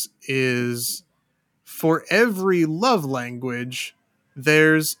quiz is for every love language,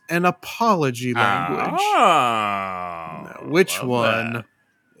 there's an apology language. Now, which one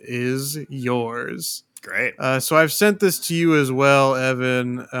is yours? Great. So I've sent this to you as well,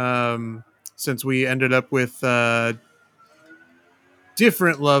 Evan, since we ended up with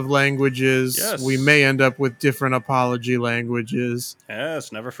different love languages. Yes. We may end up with different apology languages.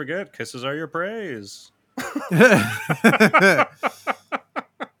 Yes, never forget, kisses are your praise.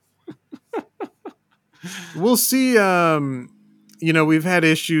 We'll see. We've had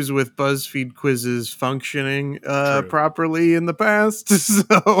issues with BuzzFeed quizzes functioning properly in the past,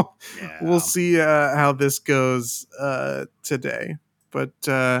 so we'll see how this goes today. But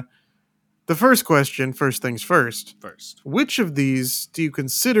the first question, first things first. Which of these do you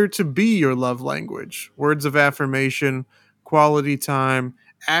consider to be your love language? Words of affirmation, quality time,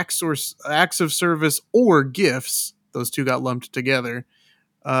 acts of service, or gifts? Those two got lumped together.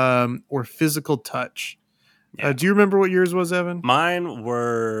 Or physical touch. Yeah. Do you remember what yours was, Evan? Mine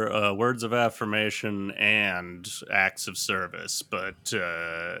were words of affirmation and acts of service, but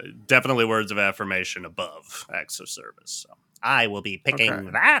definitely words of affirmation above acts of service. So I will be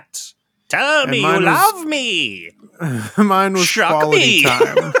picking that. Tell me you love me. Mine was Shuck quality me.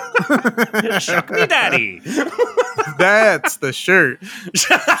 time. Shuck me, daddy. That's the shirt.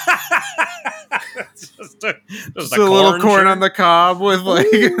 just a little corn on the cob with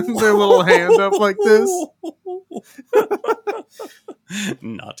like their little hand up like this.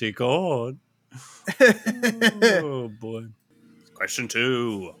 Naughty corn. Oh boy. Question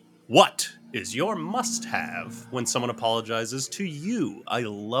 2. What is your must-have when someone apologizes to you? I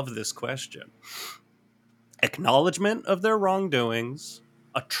love this question. Acknowledgement of their wrongdoings,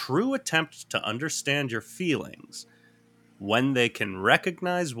 a true attempt to understand your feelings, when they can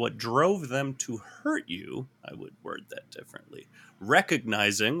recognize what drove them to hurt you. I would word that differently.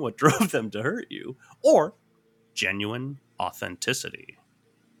 Recognizing what drove them to hurt you, or genuine authenticity.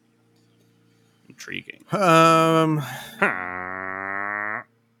 Intriguing.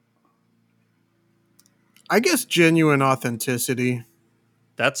 I guess genuine authenticity.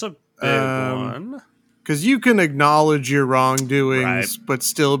 That's a big one. Because you can acknowledge your wrongdoings, but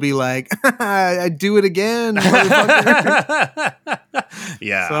still be like, I do it again, motherfucker.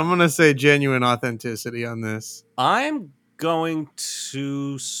 Yeah. So I'm going to say genuine authenticity on this. I'm going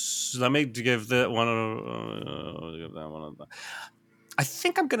to... Let me give that one... I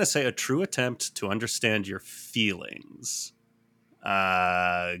think I'm going to say a true attempt to understand your feelings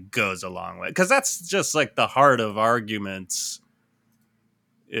goes a long way. Because that's just like the heart of arguments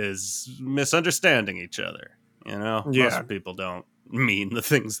is misunderstanding each other. Most people don't mean the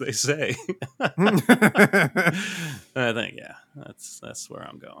things they say. I think, that's where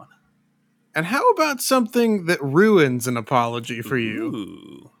I'm going. And how about something that ruins an apology for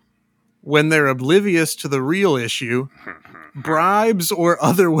you? When they're oblivious to the real issue, bribes or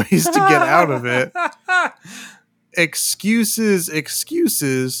other ways to get out of it, excuses,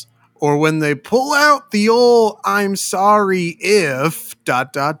 or when they pull out the old "I'm sorry if..."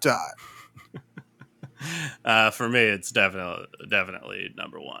 For me, it's definitely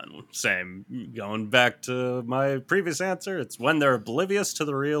number one. Same. Going back to my previous answer, it's when they're oblivious to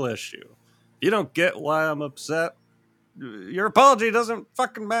the real issue. If you don't get why I'm upset, your apology doesn't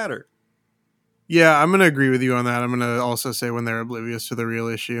fucking matter. Yeah, I'm going to agree with you on that. I'm going to also say when they're oblivious to the real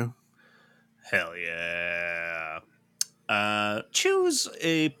issue. Hell yeah. Choose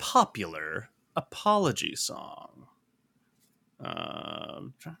a popular apology song.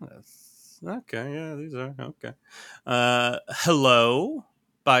 Okay, yeah, these are okay. Hello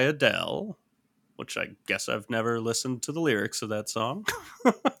by Adele, which I guess I've never listened to the lyrics of that song.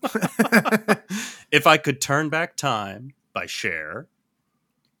 If I Could Turn Back Time by Cher,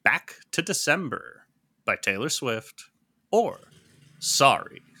 Back to December by Taylor Swift, or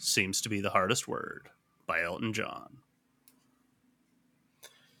Sorry Seems to Be the Hardest Word by Elton John.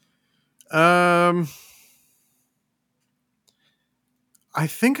 I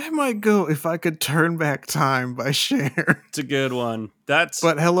think I might go If I Could Turn Back Time by Cher. It's a good one.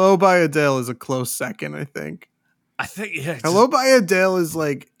 But Hello by Adele is a close second, I think. Yeah. Hello by Adele is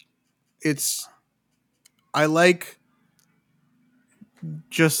like, I like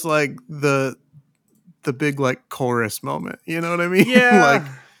just like the big like chorus moment. You know what I mean? Yeah.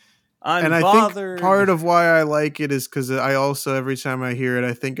 I think part of why I like it is because I also, every time I hear it,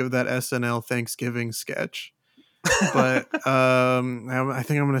 I think of that SNL Thanksgiving sketch. But I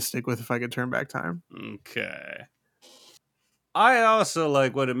think I'm going to stick with If I Could Turn Back Time. Okay. I also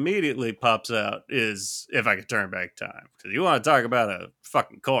like what immediately pops out is If I Could Turn Back Time. Because you want to talk about a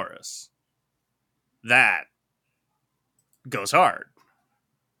fucking chorus. That goes hard.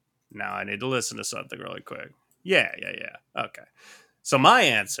 Now I need to listen to something really quick. Yeah. Okay. So my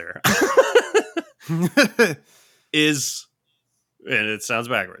answer is, and it sounds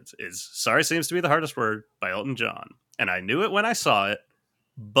backwards, is Sorry Seems to Be the Hardest Word by Elton John. And I knew it when I saw it,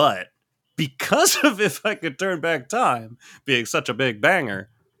 but because of If I Could Turn Back Time being such a big banger,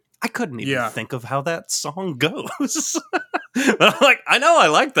 I couldn't even think of how that song goes. But I'm like, I know I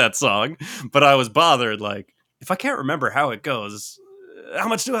like that song, but I was bothered. Like, if I can't remember how it goes, how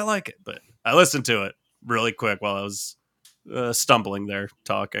much do I like it? But I listened to it really quick while I was stumbling there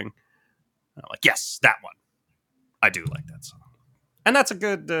talking. I'm like, yes, that one. I do like that song. And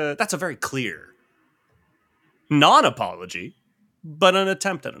that's a very clear non-apology, but an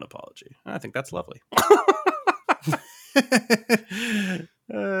attempt at an apology. I think that's lovely.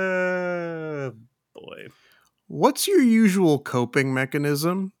 Boy. What's your usual coping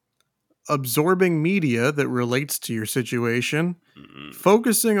mechanism? Absorbing media that relates to your situation,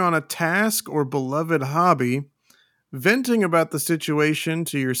 focusing on a task or beloved hobby, venting about the situation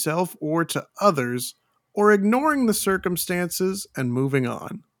to yourself or to others, or ignoring the circumstances and moving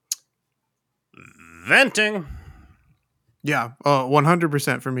on. Venting. Yeah,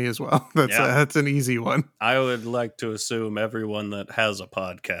 100% for me as well. That's an easy one. I would like to assume everyone that has a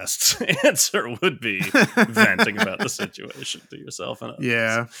podcast's answer would be venting about the situation to yourself and others.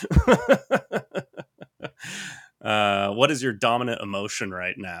 Yeah. What is your dominant emotion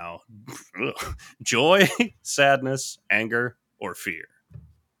right now? Joy, sadness, anger, or fear?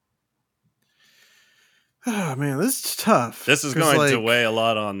 Oh man, this is tough. This is going to weigh a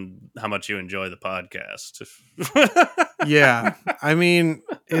lot on how much you enjoy the podcast. Yeah. I mean,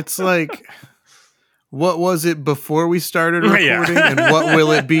 it's like, what was it before we started recording and what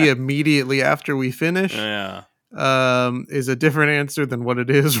will it be immediately after we finish? Yeah. Is a different answer than what it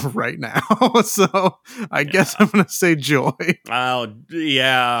is right now. So I guess I'm going to say joy. Oh,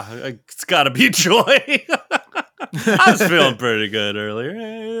 yeah. It's got to be joy. I was feeling pretty good earlier.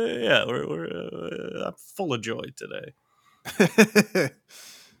 Yeah, I'm full of joy today.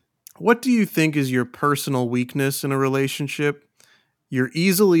 What do you think is your personal weakness in a relationship? You're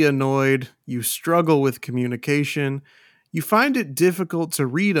easily annoyed. You struggle with communication. You find it difficult to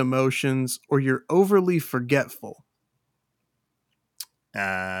read emotions, or you're overly forgetful.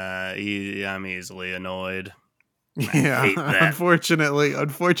 I'm easily annoyed. Yeah,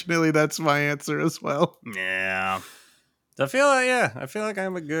 unfortunately, that's my answer as well. Yeah. I feel like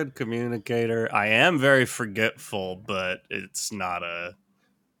I'm a good communicator. I am very forgetful, but it's not a...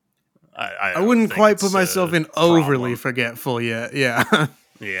 I wouldn't quite put myself in overly forgetful yet. Yeah.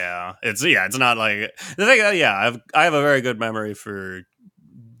 Yeah. It's not like... The thing, I have a very good memory for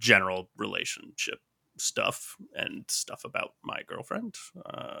general relationship stuff and stuff about my girlfriend.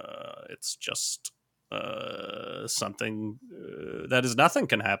 It's just something that is nothing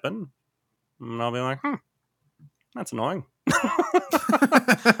can happen. And I'll be like, that's annoying.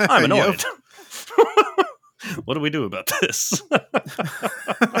 I'm annoyed. What do we do about this?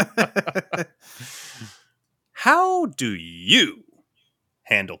 How do you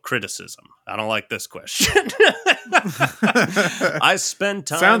handle criticism? I don't like this question. I spend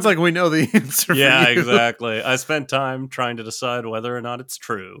time... Sounds like we know the answer. Yeah, exactly. I spend time trying to decide whether or not it's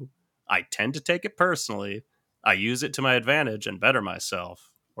true. I tend to take it personally. I use it to my advantage and better myself,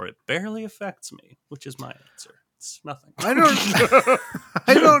 or it barely affects me, which is my answer. It's nothing. I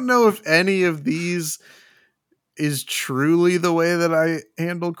don't know if any of these is truly the way that I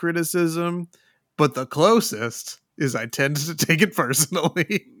handle criticism, but the closest is I tend to take it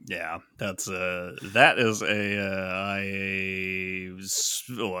personally. Yeah, I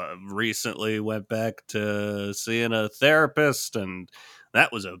recently went back to seeing a therapist, and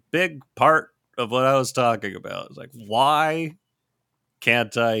that was a big part of what I was talking about. It's like, why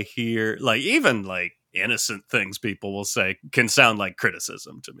can't I hear, like, even like innocent things people will say can sound like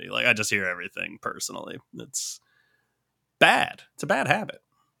criticism to me. Like, I just hear everything personally. It's bad. It's a bad habit.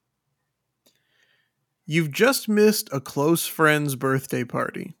 You've just missed a close friend's birthday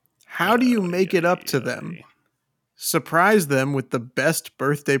party. How do you make it up to them? Surprise them with the best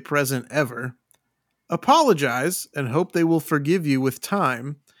birthday present ever. Apologize and hope they will forgive you with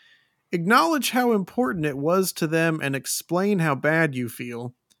time. Acknowledge how important it was to them and explain how bad you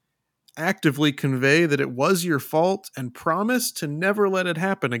feel. Actively convey that it was your fault and promise to never let it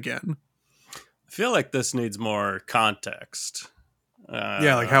happen again. I feel like this needs more context.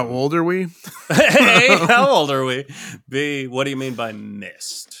 Yeah, like how old are we? A, how old are we? B, what do you mean by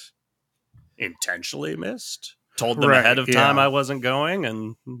missed? Intentionally missed? Told them ahead of time I wasn't going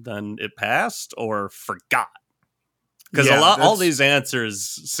and then it passed, or forgot? Because all these answers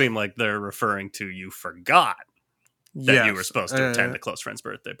seem like they're referring to you forgot that you were supposed to attend a close friend's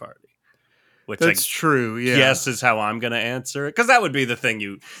birthday party. Which that's true, yeah. Guess is how I'm going to answer it. Because that would be the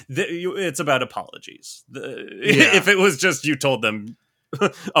thing it's about apologies. If it was just you told them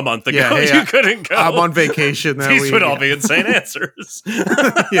a month ago you couldn't go. I'm on vacation that These week. would all be insane answers.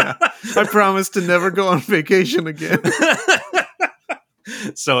 Yeah. I promise to never go on vacation again.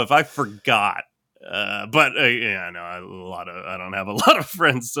 So if I forgot, but I don't have a lot of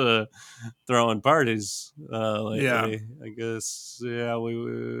friends throwing parties lately. Yeah. I guess,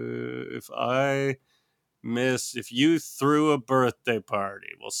 if you threw a birthday party,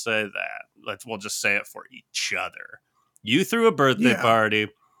 we'll say that. We'll just say it for each other. You threw a birthday party.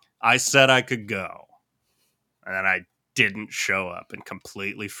 I said I could go. And then I didn't show up and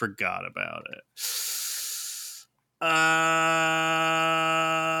completely forgot about it.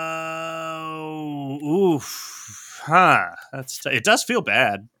 It does feel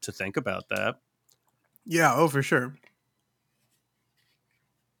bad to think about that. Yeah, for sure.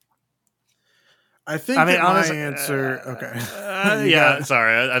 I think my answer. Okay.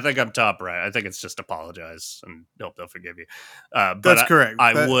 Sorry. I think I'm top right. I think it's just apologize and hope they'll forgive you. But that's correct.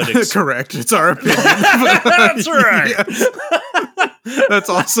 I would correct. It's our opinion. That's right. Yes. That's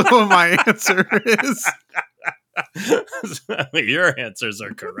also what my answer is. I mean, your answers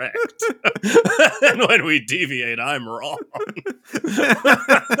are correct. And when we deviate, I'm wrong.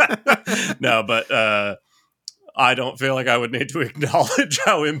 No, but I don't feel like I would need to acknowledge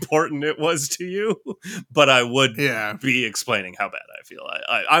how important it was to you, but I would be explaining how bad I feel.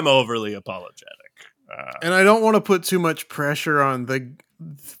 I'm overly apologetic. And I don't want to put too much pressure on the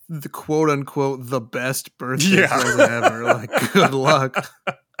quote unquote the best birthday present ever. Like, good luck.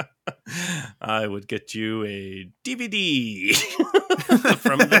 I would get you a DVD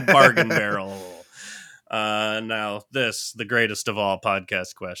from the bargain barrel. Now, the greatest of all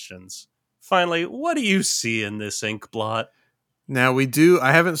podcast questions. Finally, what do you see in this ink blot? Now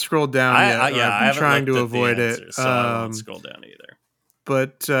I haven't scrolled down yet. I've been trying to avoid it. So I won't scroll down either.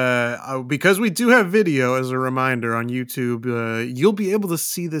 But because we do have video as a reminder on YouTube, you'll be able to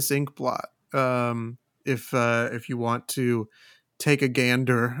see this ink blot if you want to take a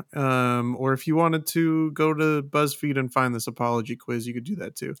gander, or if you wanted to go to BuzzFeed and find this apology quiz, you could do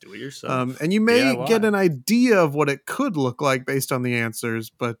that too. Do it yourself. And you may get an idea of what it could look like based on the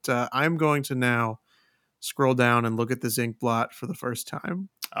answers, but I'm going to now scroll down and look at this ink blot for the first time.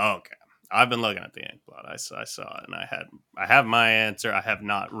 Okay. I've been looking at the ink blot. I saw it, and I have my answer. I have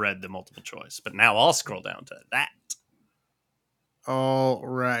not read the multiple choice, but now I'll scroll down to that. All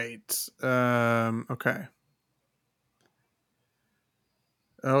right. Okay.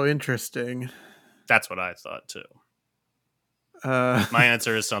 Oh, interesting. That's what I thought too. My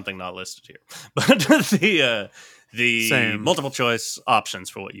answer is something not listed here, but the multiple choice options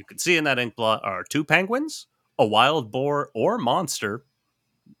for what you can see in that ink blot are 2 penguins, a wild boar or monster,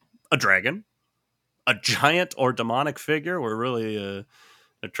 a dragon, a giant or demonic figure. We're really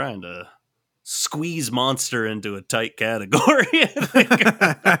they're trying to squeeze monster into a tight category, I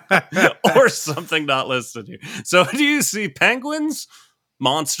think. Or something not listed here. So do you see penguins,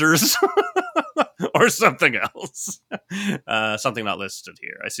 monsters, or something else? Something not listed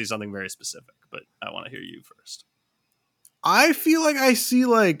here. I see something very specific, but I want to hear you first. I feel like I see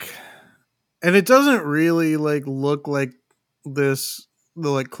and it doesn't really look like this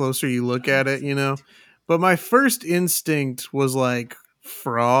the closer you look at it, but my first instinct was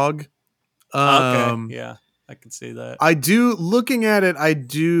frog. Okay, yeah, I can see that. Looking at it, I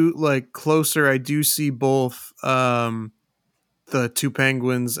do closer. I do see both the 2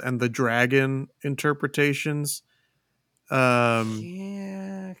 penguins and the dragon interpretations.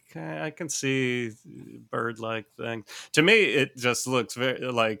 Yeah, I can see bird-like thing. To me, it just looks very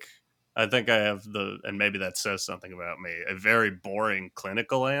I think I have and maybe that says something about me, a very boring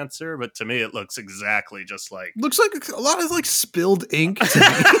clinical answer, but to me it looks exactly just looks like a lot of spilled ink to me.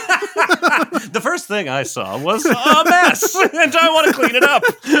 The first thing I saw was a mess, and I want to clean it up.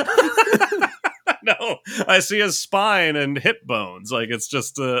 No, I see a spine and hip bones, it's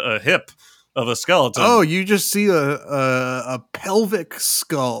just a hip of a skeleton. Oh, you just see a pelvic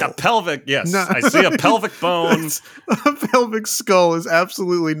skull. A pelvic, yes. No. I see a pelvic bone. A pelvic skull is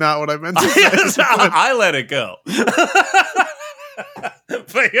absolutely not what I meant to say. I let it go.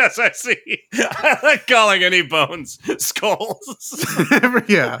 But yes, I see. I like calling any bones skulls.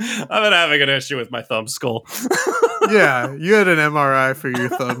 Yeah. I've been having an issue with my thumb skull. Yeah, you had an MRI for your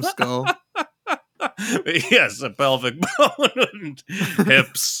thumb skull. Yes, a pelvic bone and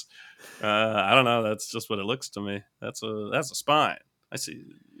hips. I don't know. That's just what it looks to me. That's a spine. I see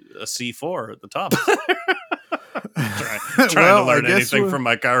a C4 at the top. Trying to learn anything from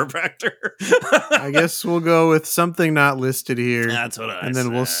my chiropractor. I guess we'll go with something not listed here. That's what I And then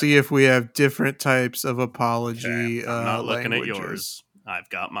said. we'll see if we have different types of apology. Okay, I'm not looking languages. at yours. I've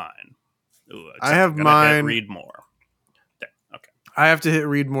got mine. Ooh, I have I'm mine. hit read more. There. Okay. I have to hit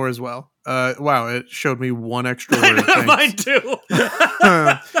read more as well. Wow, it showed me one extra word. Mine too.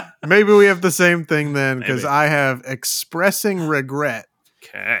 Maybe we have the same thing then, because Maybe. I have expressing regret.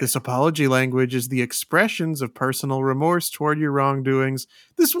 Okay. This apology language is the expressions of personal remorse toward your wrongdoings.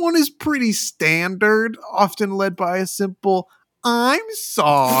 This one is pretty standard, often led by a simple, I'm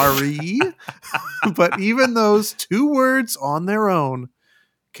sorry. But even those two words on their own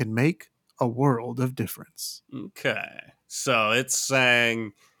can make a world of difference. Okay. So it's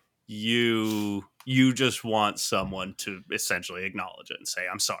saying you just want someone to essentially acknowledge it and say,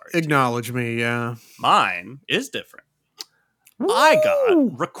 I'm sorry. Acknowledge me, yeah. Mine is different. Woo! I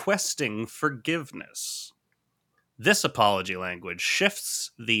got requesting forgiveness. This apology language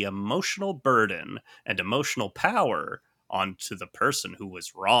shifts the emotional burden and emotional power onto the person who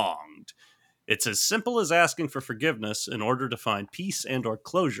was wronged. It's as simple as asking for forgiveness in order to find peace and or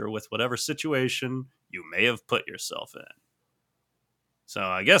closure with whatever situation you may have put yourself in. So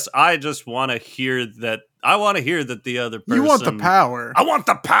I guess I just want to hear that. I want to hear that the other person. You want the power. I want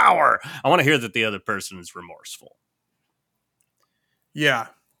the power. I want to hear that the other person is remorseful. Yeah.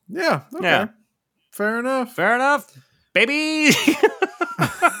 Yeah. Okay. Yeah. Fair enough. Fair enough, baby.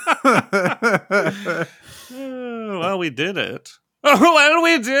 Well, we did it. Well,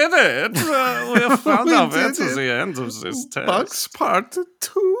 we did it. We found our way to the end of this test. Bugs Part 2.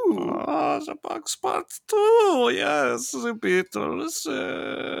 Oh, the Bugs Part 2. Yes, the Beatles,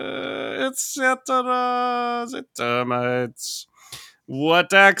 etc. The termites.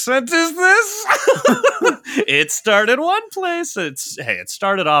 What accent is this? It started one place. It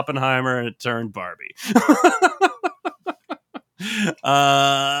started Oppenheimer and it turned Barbie.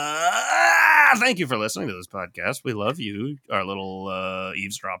 Thank you for listening to this podcast. We love you, our little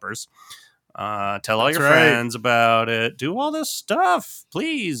eavesdroppers. Tell all your friends about it. Do all this stuff,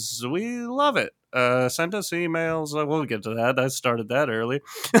 please. We love it. Send us emails. We'll get to that. I started that early.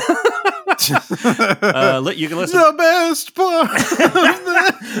 You can listen. The best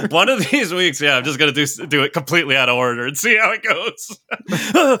part. One of these weeks, I'm just gonna do it completely out of order and see how it goes.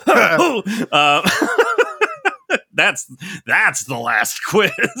 That's the last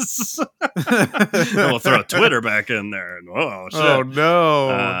quiz. We'll throw Twitter back in there. Oh shit! Oh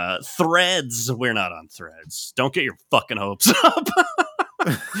no! Threads. We're not on Threads. Don't get your fucking hopes up.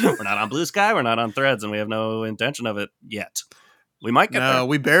 We're not on Blue Sky. We're not on Threads, and we have no intention of it yet. We might get there.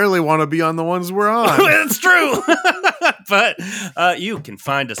 We barely want to be on the ones we're on. It's true. But you can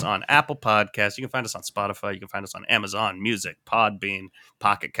find us on Apple Podcasts. You can find us on Spotify. You can find us on Amazon Music, Podbean,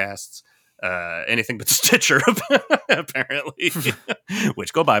 Pocket Casts, anything but Stitcher, apparently,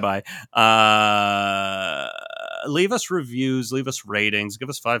 which go bye-bye. Leave us reviews, leave us ratings, give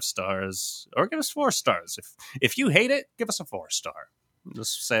us 5 stars, or give us 4 stars. If you hate it, give us a 4-star.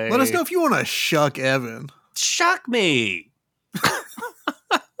 Just say... Let us know if you want to shuck Evan. Shuck me!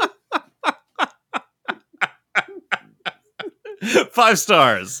 5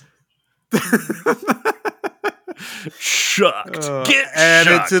 stars. Shucked. Get add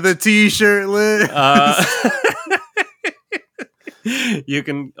shucked. it to the t-shirt list. You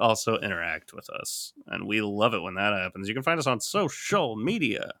can also interact with us, and we love it when that happens. You can find us on social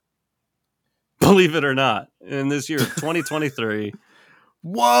media. Believe it or not, in this year of 2023,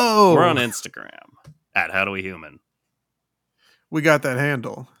 whoa, we're on Instagram at How Do We Human. We got that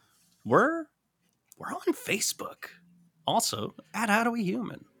handle. We're on Facebook, also at How Do We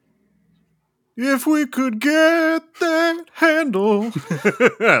Human. If we could get that handle.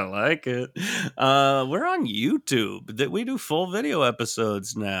 I like it. We're on YouTube. That we do full video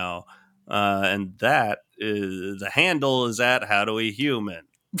episodes now. And that is the handle is at How Do We Human.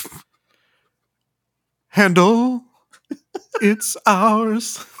 Handle. It's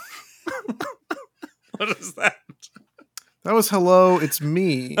ours. What is that? That was hello, it's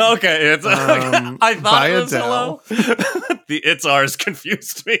me. Okay, it's I thought it was Adele. hello. The it's ours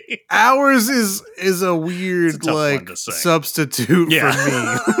confused me. Ours is a weird substitute for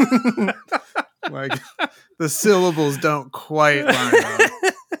me. Like the syllables don't quite line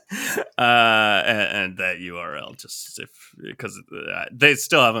and that URL just because they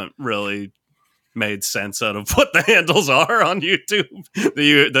still haven't really made sense out of what the handles are on YouTube.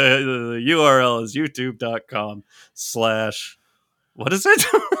 The URL is youtube.com/ what is it?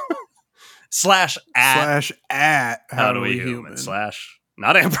 /at how do we human /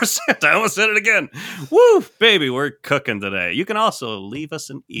 not ampersand. I almost said it again. Woo, baby, we're cooking today. You can also leave us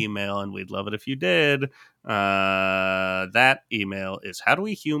an email, and we'd love it if you did. That email is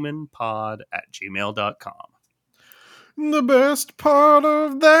howdowehumanpod@gmail.com. The best part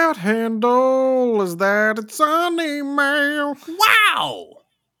of that handle is that it's an email. Wow!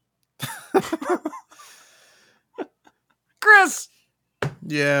 Chris!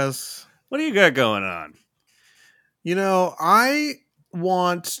 Yes. What do you got going on? I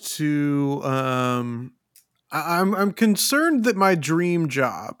want to I'm concerned that my dream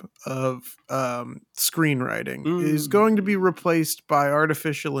job of screenwriting is going to be replaced by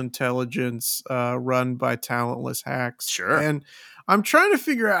artificial intelligence run by talentless hacks. Sure. And I'm trying to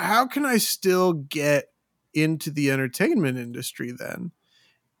figure out how can I still get into the entertainment industry then.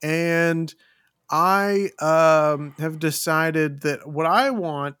 And I have decided that what I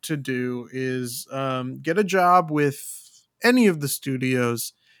want to do is get a job with any of the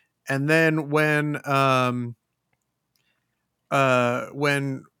studios, and then when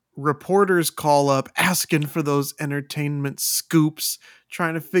reporters call up asking for those entertainment scoops,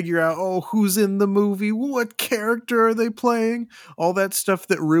 trying to figure out, who's in the movie, what character are they playing, all that stuff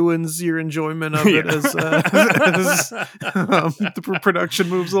that ruins your enjoyment of it as the production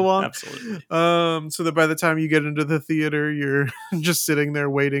moves along. Absolutely. So that by the time you get into the theater, you're just sitting there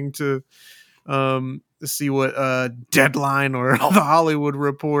waiting to see what Deadline or The Hollywood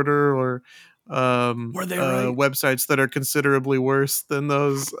Reporter or were they right? Websites that are considerably worse than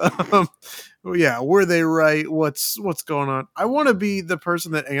those. Were they right? What's going on? I want to be the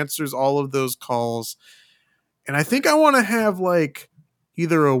person that answers all of those calls, and I think I want to have like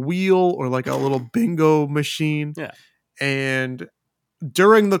either a wheel or like a little bingo machine. Yeah. And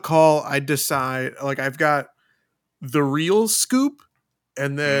during the call, I decide like I've got the real scoop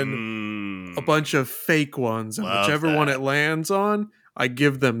and then a bunch of fake ones, and whichever one it lands on, I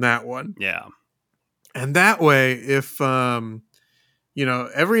give them that one. Yeah. And that way, if, every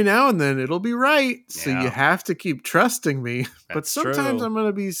now and then it'll be right. So you have to keep trusting me. But sometimes true. I'm going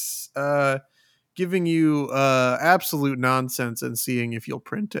to be giving you absolute nonsense and seeing if you'll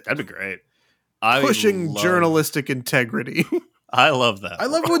print it. That'd be great. Pushing journalistic integrity. I love that. I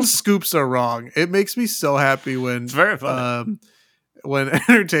love when scoops are wrong. It makes me so happy when it's very funny. When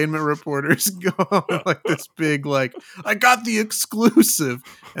entertainment reporters go on like this big, like, I got the exclusive,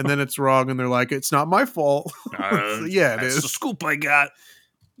 and then it's wrong, and they're like, it's not my fault. Yeah, it is. That's the scoop I got.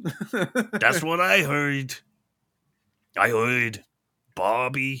 That's what I heard. I heard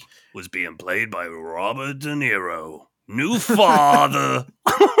Bobby was being played by Robert De Niro. New father.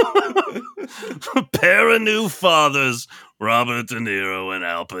 A pair of new fathers, Robert De Niro and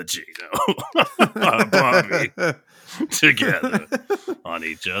Al Pacino. Bobby. Together on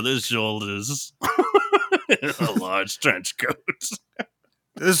each other's shoulders in a large trench coat.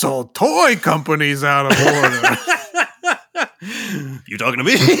 This whole toy company's out of order. You talking to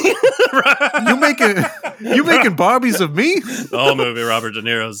me? You making Barbies of me? The whole movie, Robert De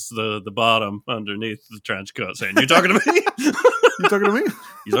Niro's the bottom underneath the trench coat saying, you talking to me? You talking to me?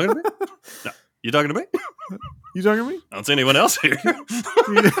 You talking to me? No. You talking to me? You talking to me? I don't see anyone else here.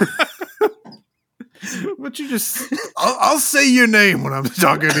 But you just... I'll say your name when I'm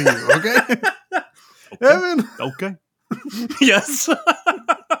talking to you, okay? Evan? Okay. Yes.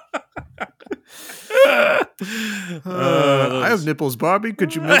 I have nipples, Barbie.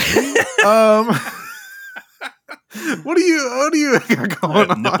 Could you milk me? What do you got going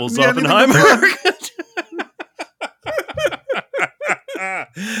on? Nipples Oppenheimer.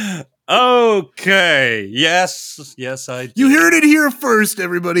 Okay. Yes, I do. You heard it here first,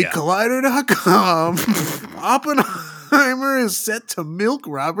 everybody. Yeah. Collider.com. Oppenheimer is set to milk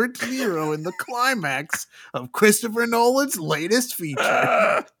Robert De Niro in the climax of Christopher Nolan's latest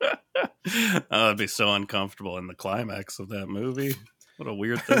feature. I'd be so uncomfortable in the climax of that movie. What a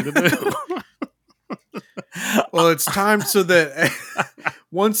weird thing to do. Well, it's time so that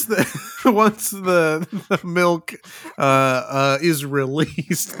once the milk is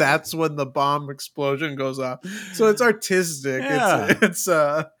released, that's when the bomb explosion goes off. So it's artistic. Yeah. It's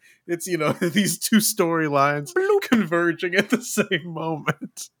these two storylines converging at the same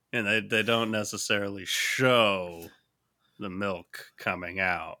moment. And they don't necessarily show the milk coming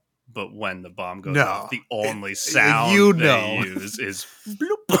out, but when the bomb goes off, the only sound they use is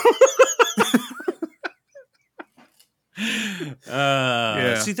bloop.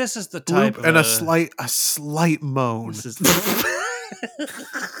 See, this is the type of and a slight moan. This is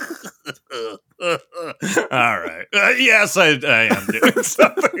all right. Yes, I am doing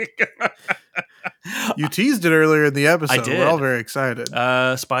something. You teased it earlier in the episode. I did. We're all very excited.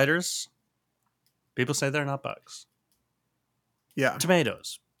 Spiders. People say they're not bugs. Yeah.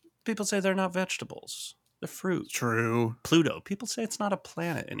 Tomatoes. People say they're not vegetables. They're fruit. True. Pluto. People say it's not a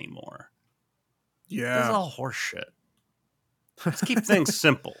planet anymore. Yeah. This is all horse shit. Let's keep things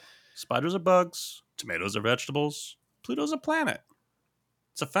simple. Spiders are bugs. Tomatoes are vegetables. Pluto's a planet.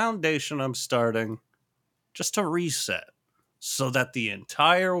 It's a foundation I'm starting just to reset so that the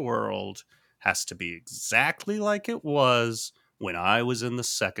entire world has to be exactly like it was when I was in the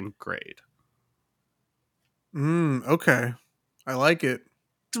 2nd grade. Okay. I like it.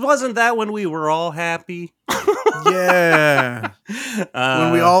 Wasn't that when we were all happy? Yeah.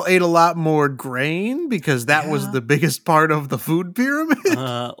 When we all ate a lot more grain because that was the biggest part of the food pyramid.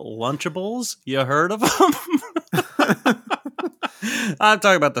 Lunchables? You heard of them? I'm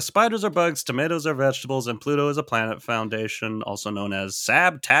talking about the spiders are bugs, tomatoes are vegetables, and Pluto is a planet foundation, also known as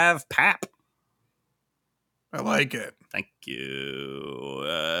Sab Tav Pap. I like it. Thank you.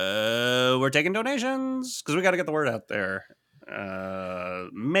 We're taking donations because we got to get the word out there.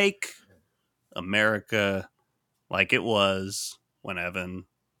 Make America like it was when Evan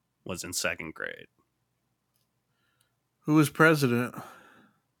was in 2nd grade. Who was president?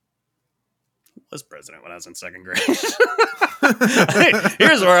 Was president when I was in 2nd grade. Hey,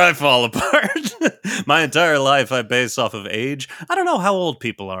 here's where I fall apart. My entire life I base off of age. I don't know how old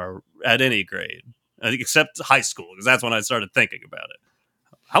people are at any grade, except high school, because that's when I started thinking about it.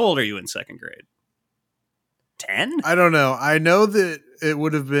 How old are you in 2nd grade? 10? I don't know. I know that it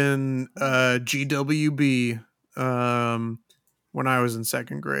would have been GWB when I was in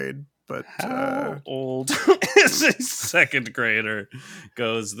 2nd grade. But how old is a 2nd grader?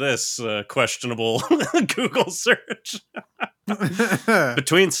 Goes this questionable Google search.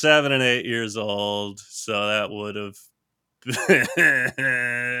 Between 7 and 8 years old. So that would have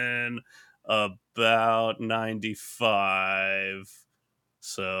been about 95.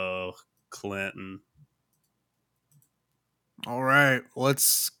 So Clinton. All right,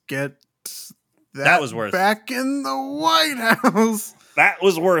 let's get that was worth back in the White House. That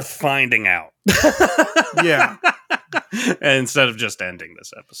was worth finding out. Yeah. And instead of just ending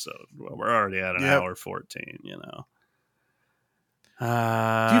this episode, well, we're already at an hour 14, you know. Do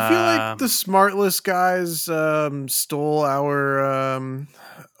you feel like the Smartless guys stole our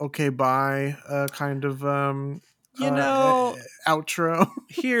okay bye kind of outro?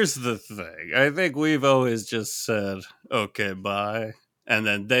 Here's the thing. I think we've always just said okay bye. And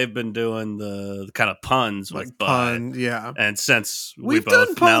then they've been doing the kind of puns with pun, yeah. And since we've we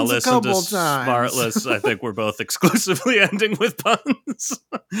both now listen to Smartless, I think we're both exclusively ending with puns.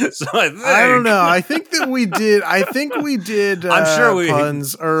 So I don't know. I think that we did. I'm sure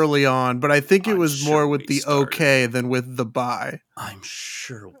puns early on, but I think it was more with the okay than with the bye. I'm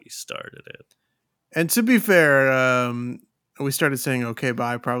sure we started it. And to be fair, we started saying okay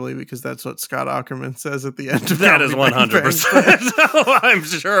bye probably because that's what Scott Aukerman says at the end of that. Is 100%. I'm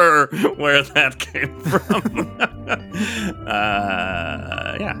sure where that came from.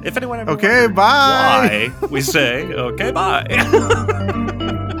 Yeah, if anyone ever okay bye why we say okay bye.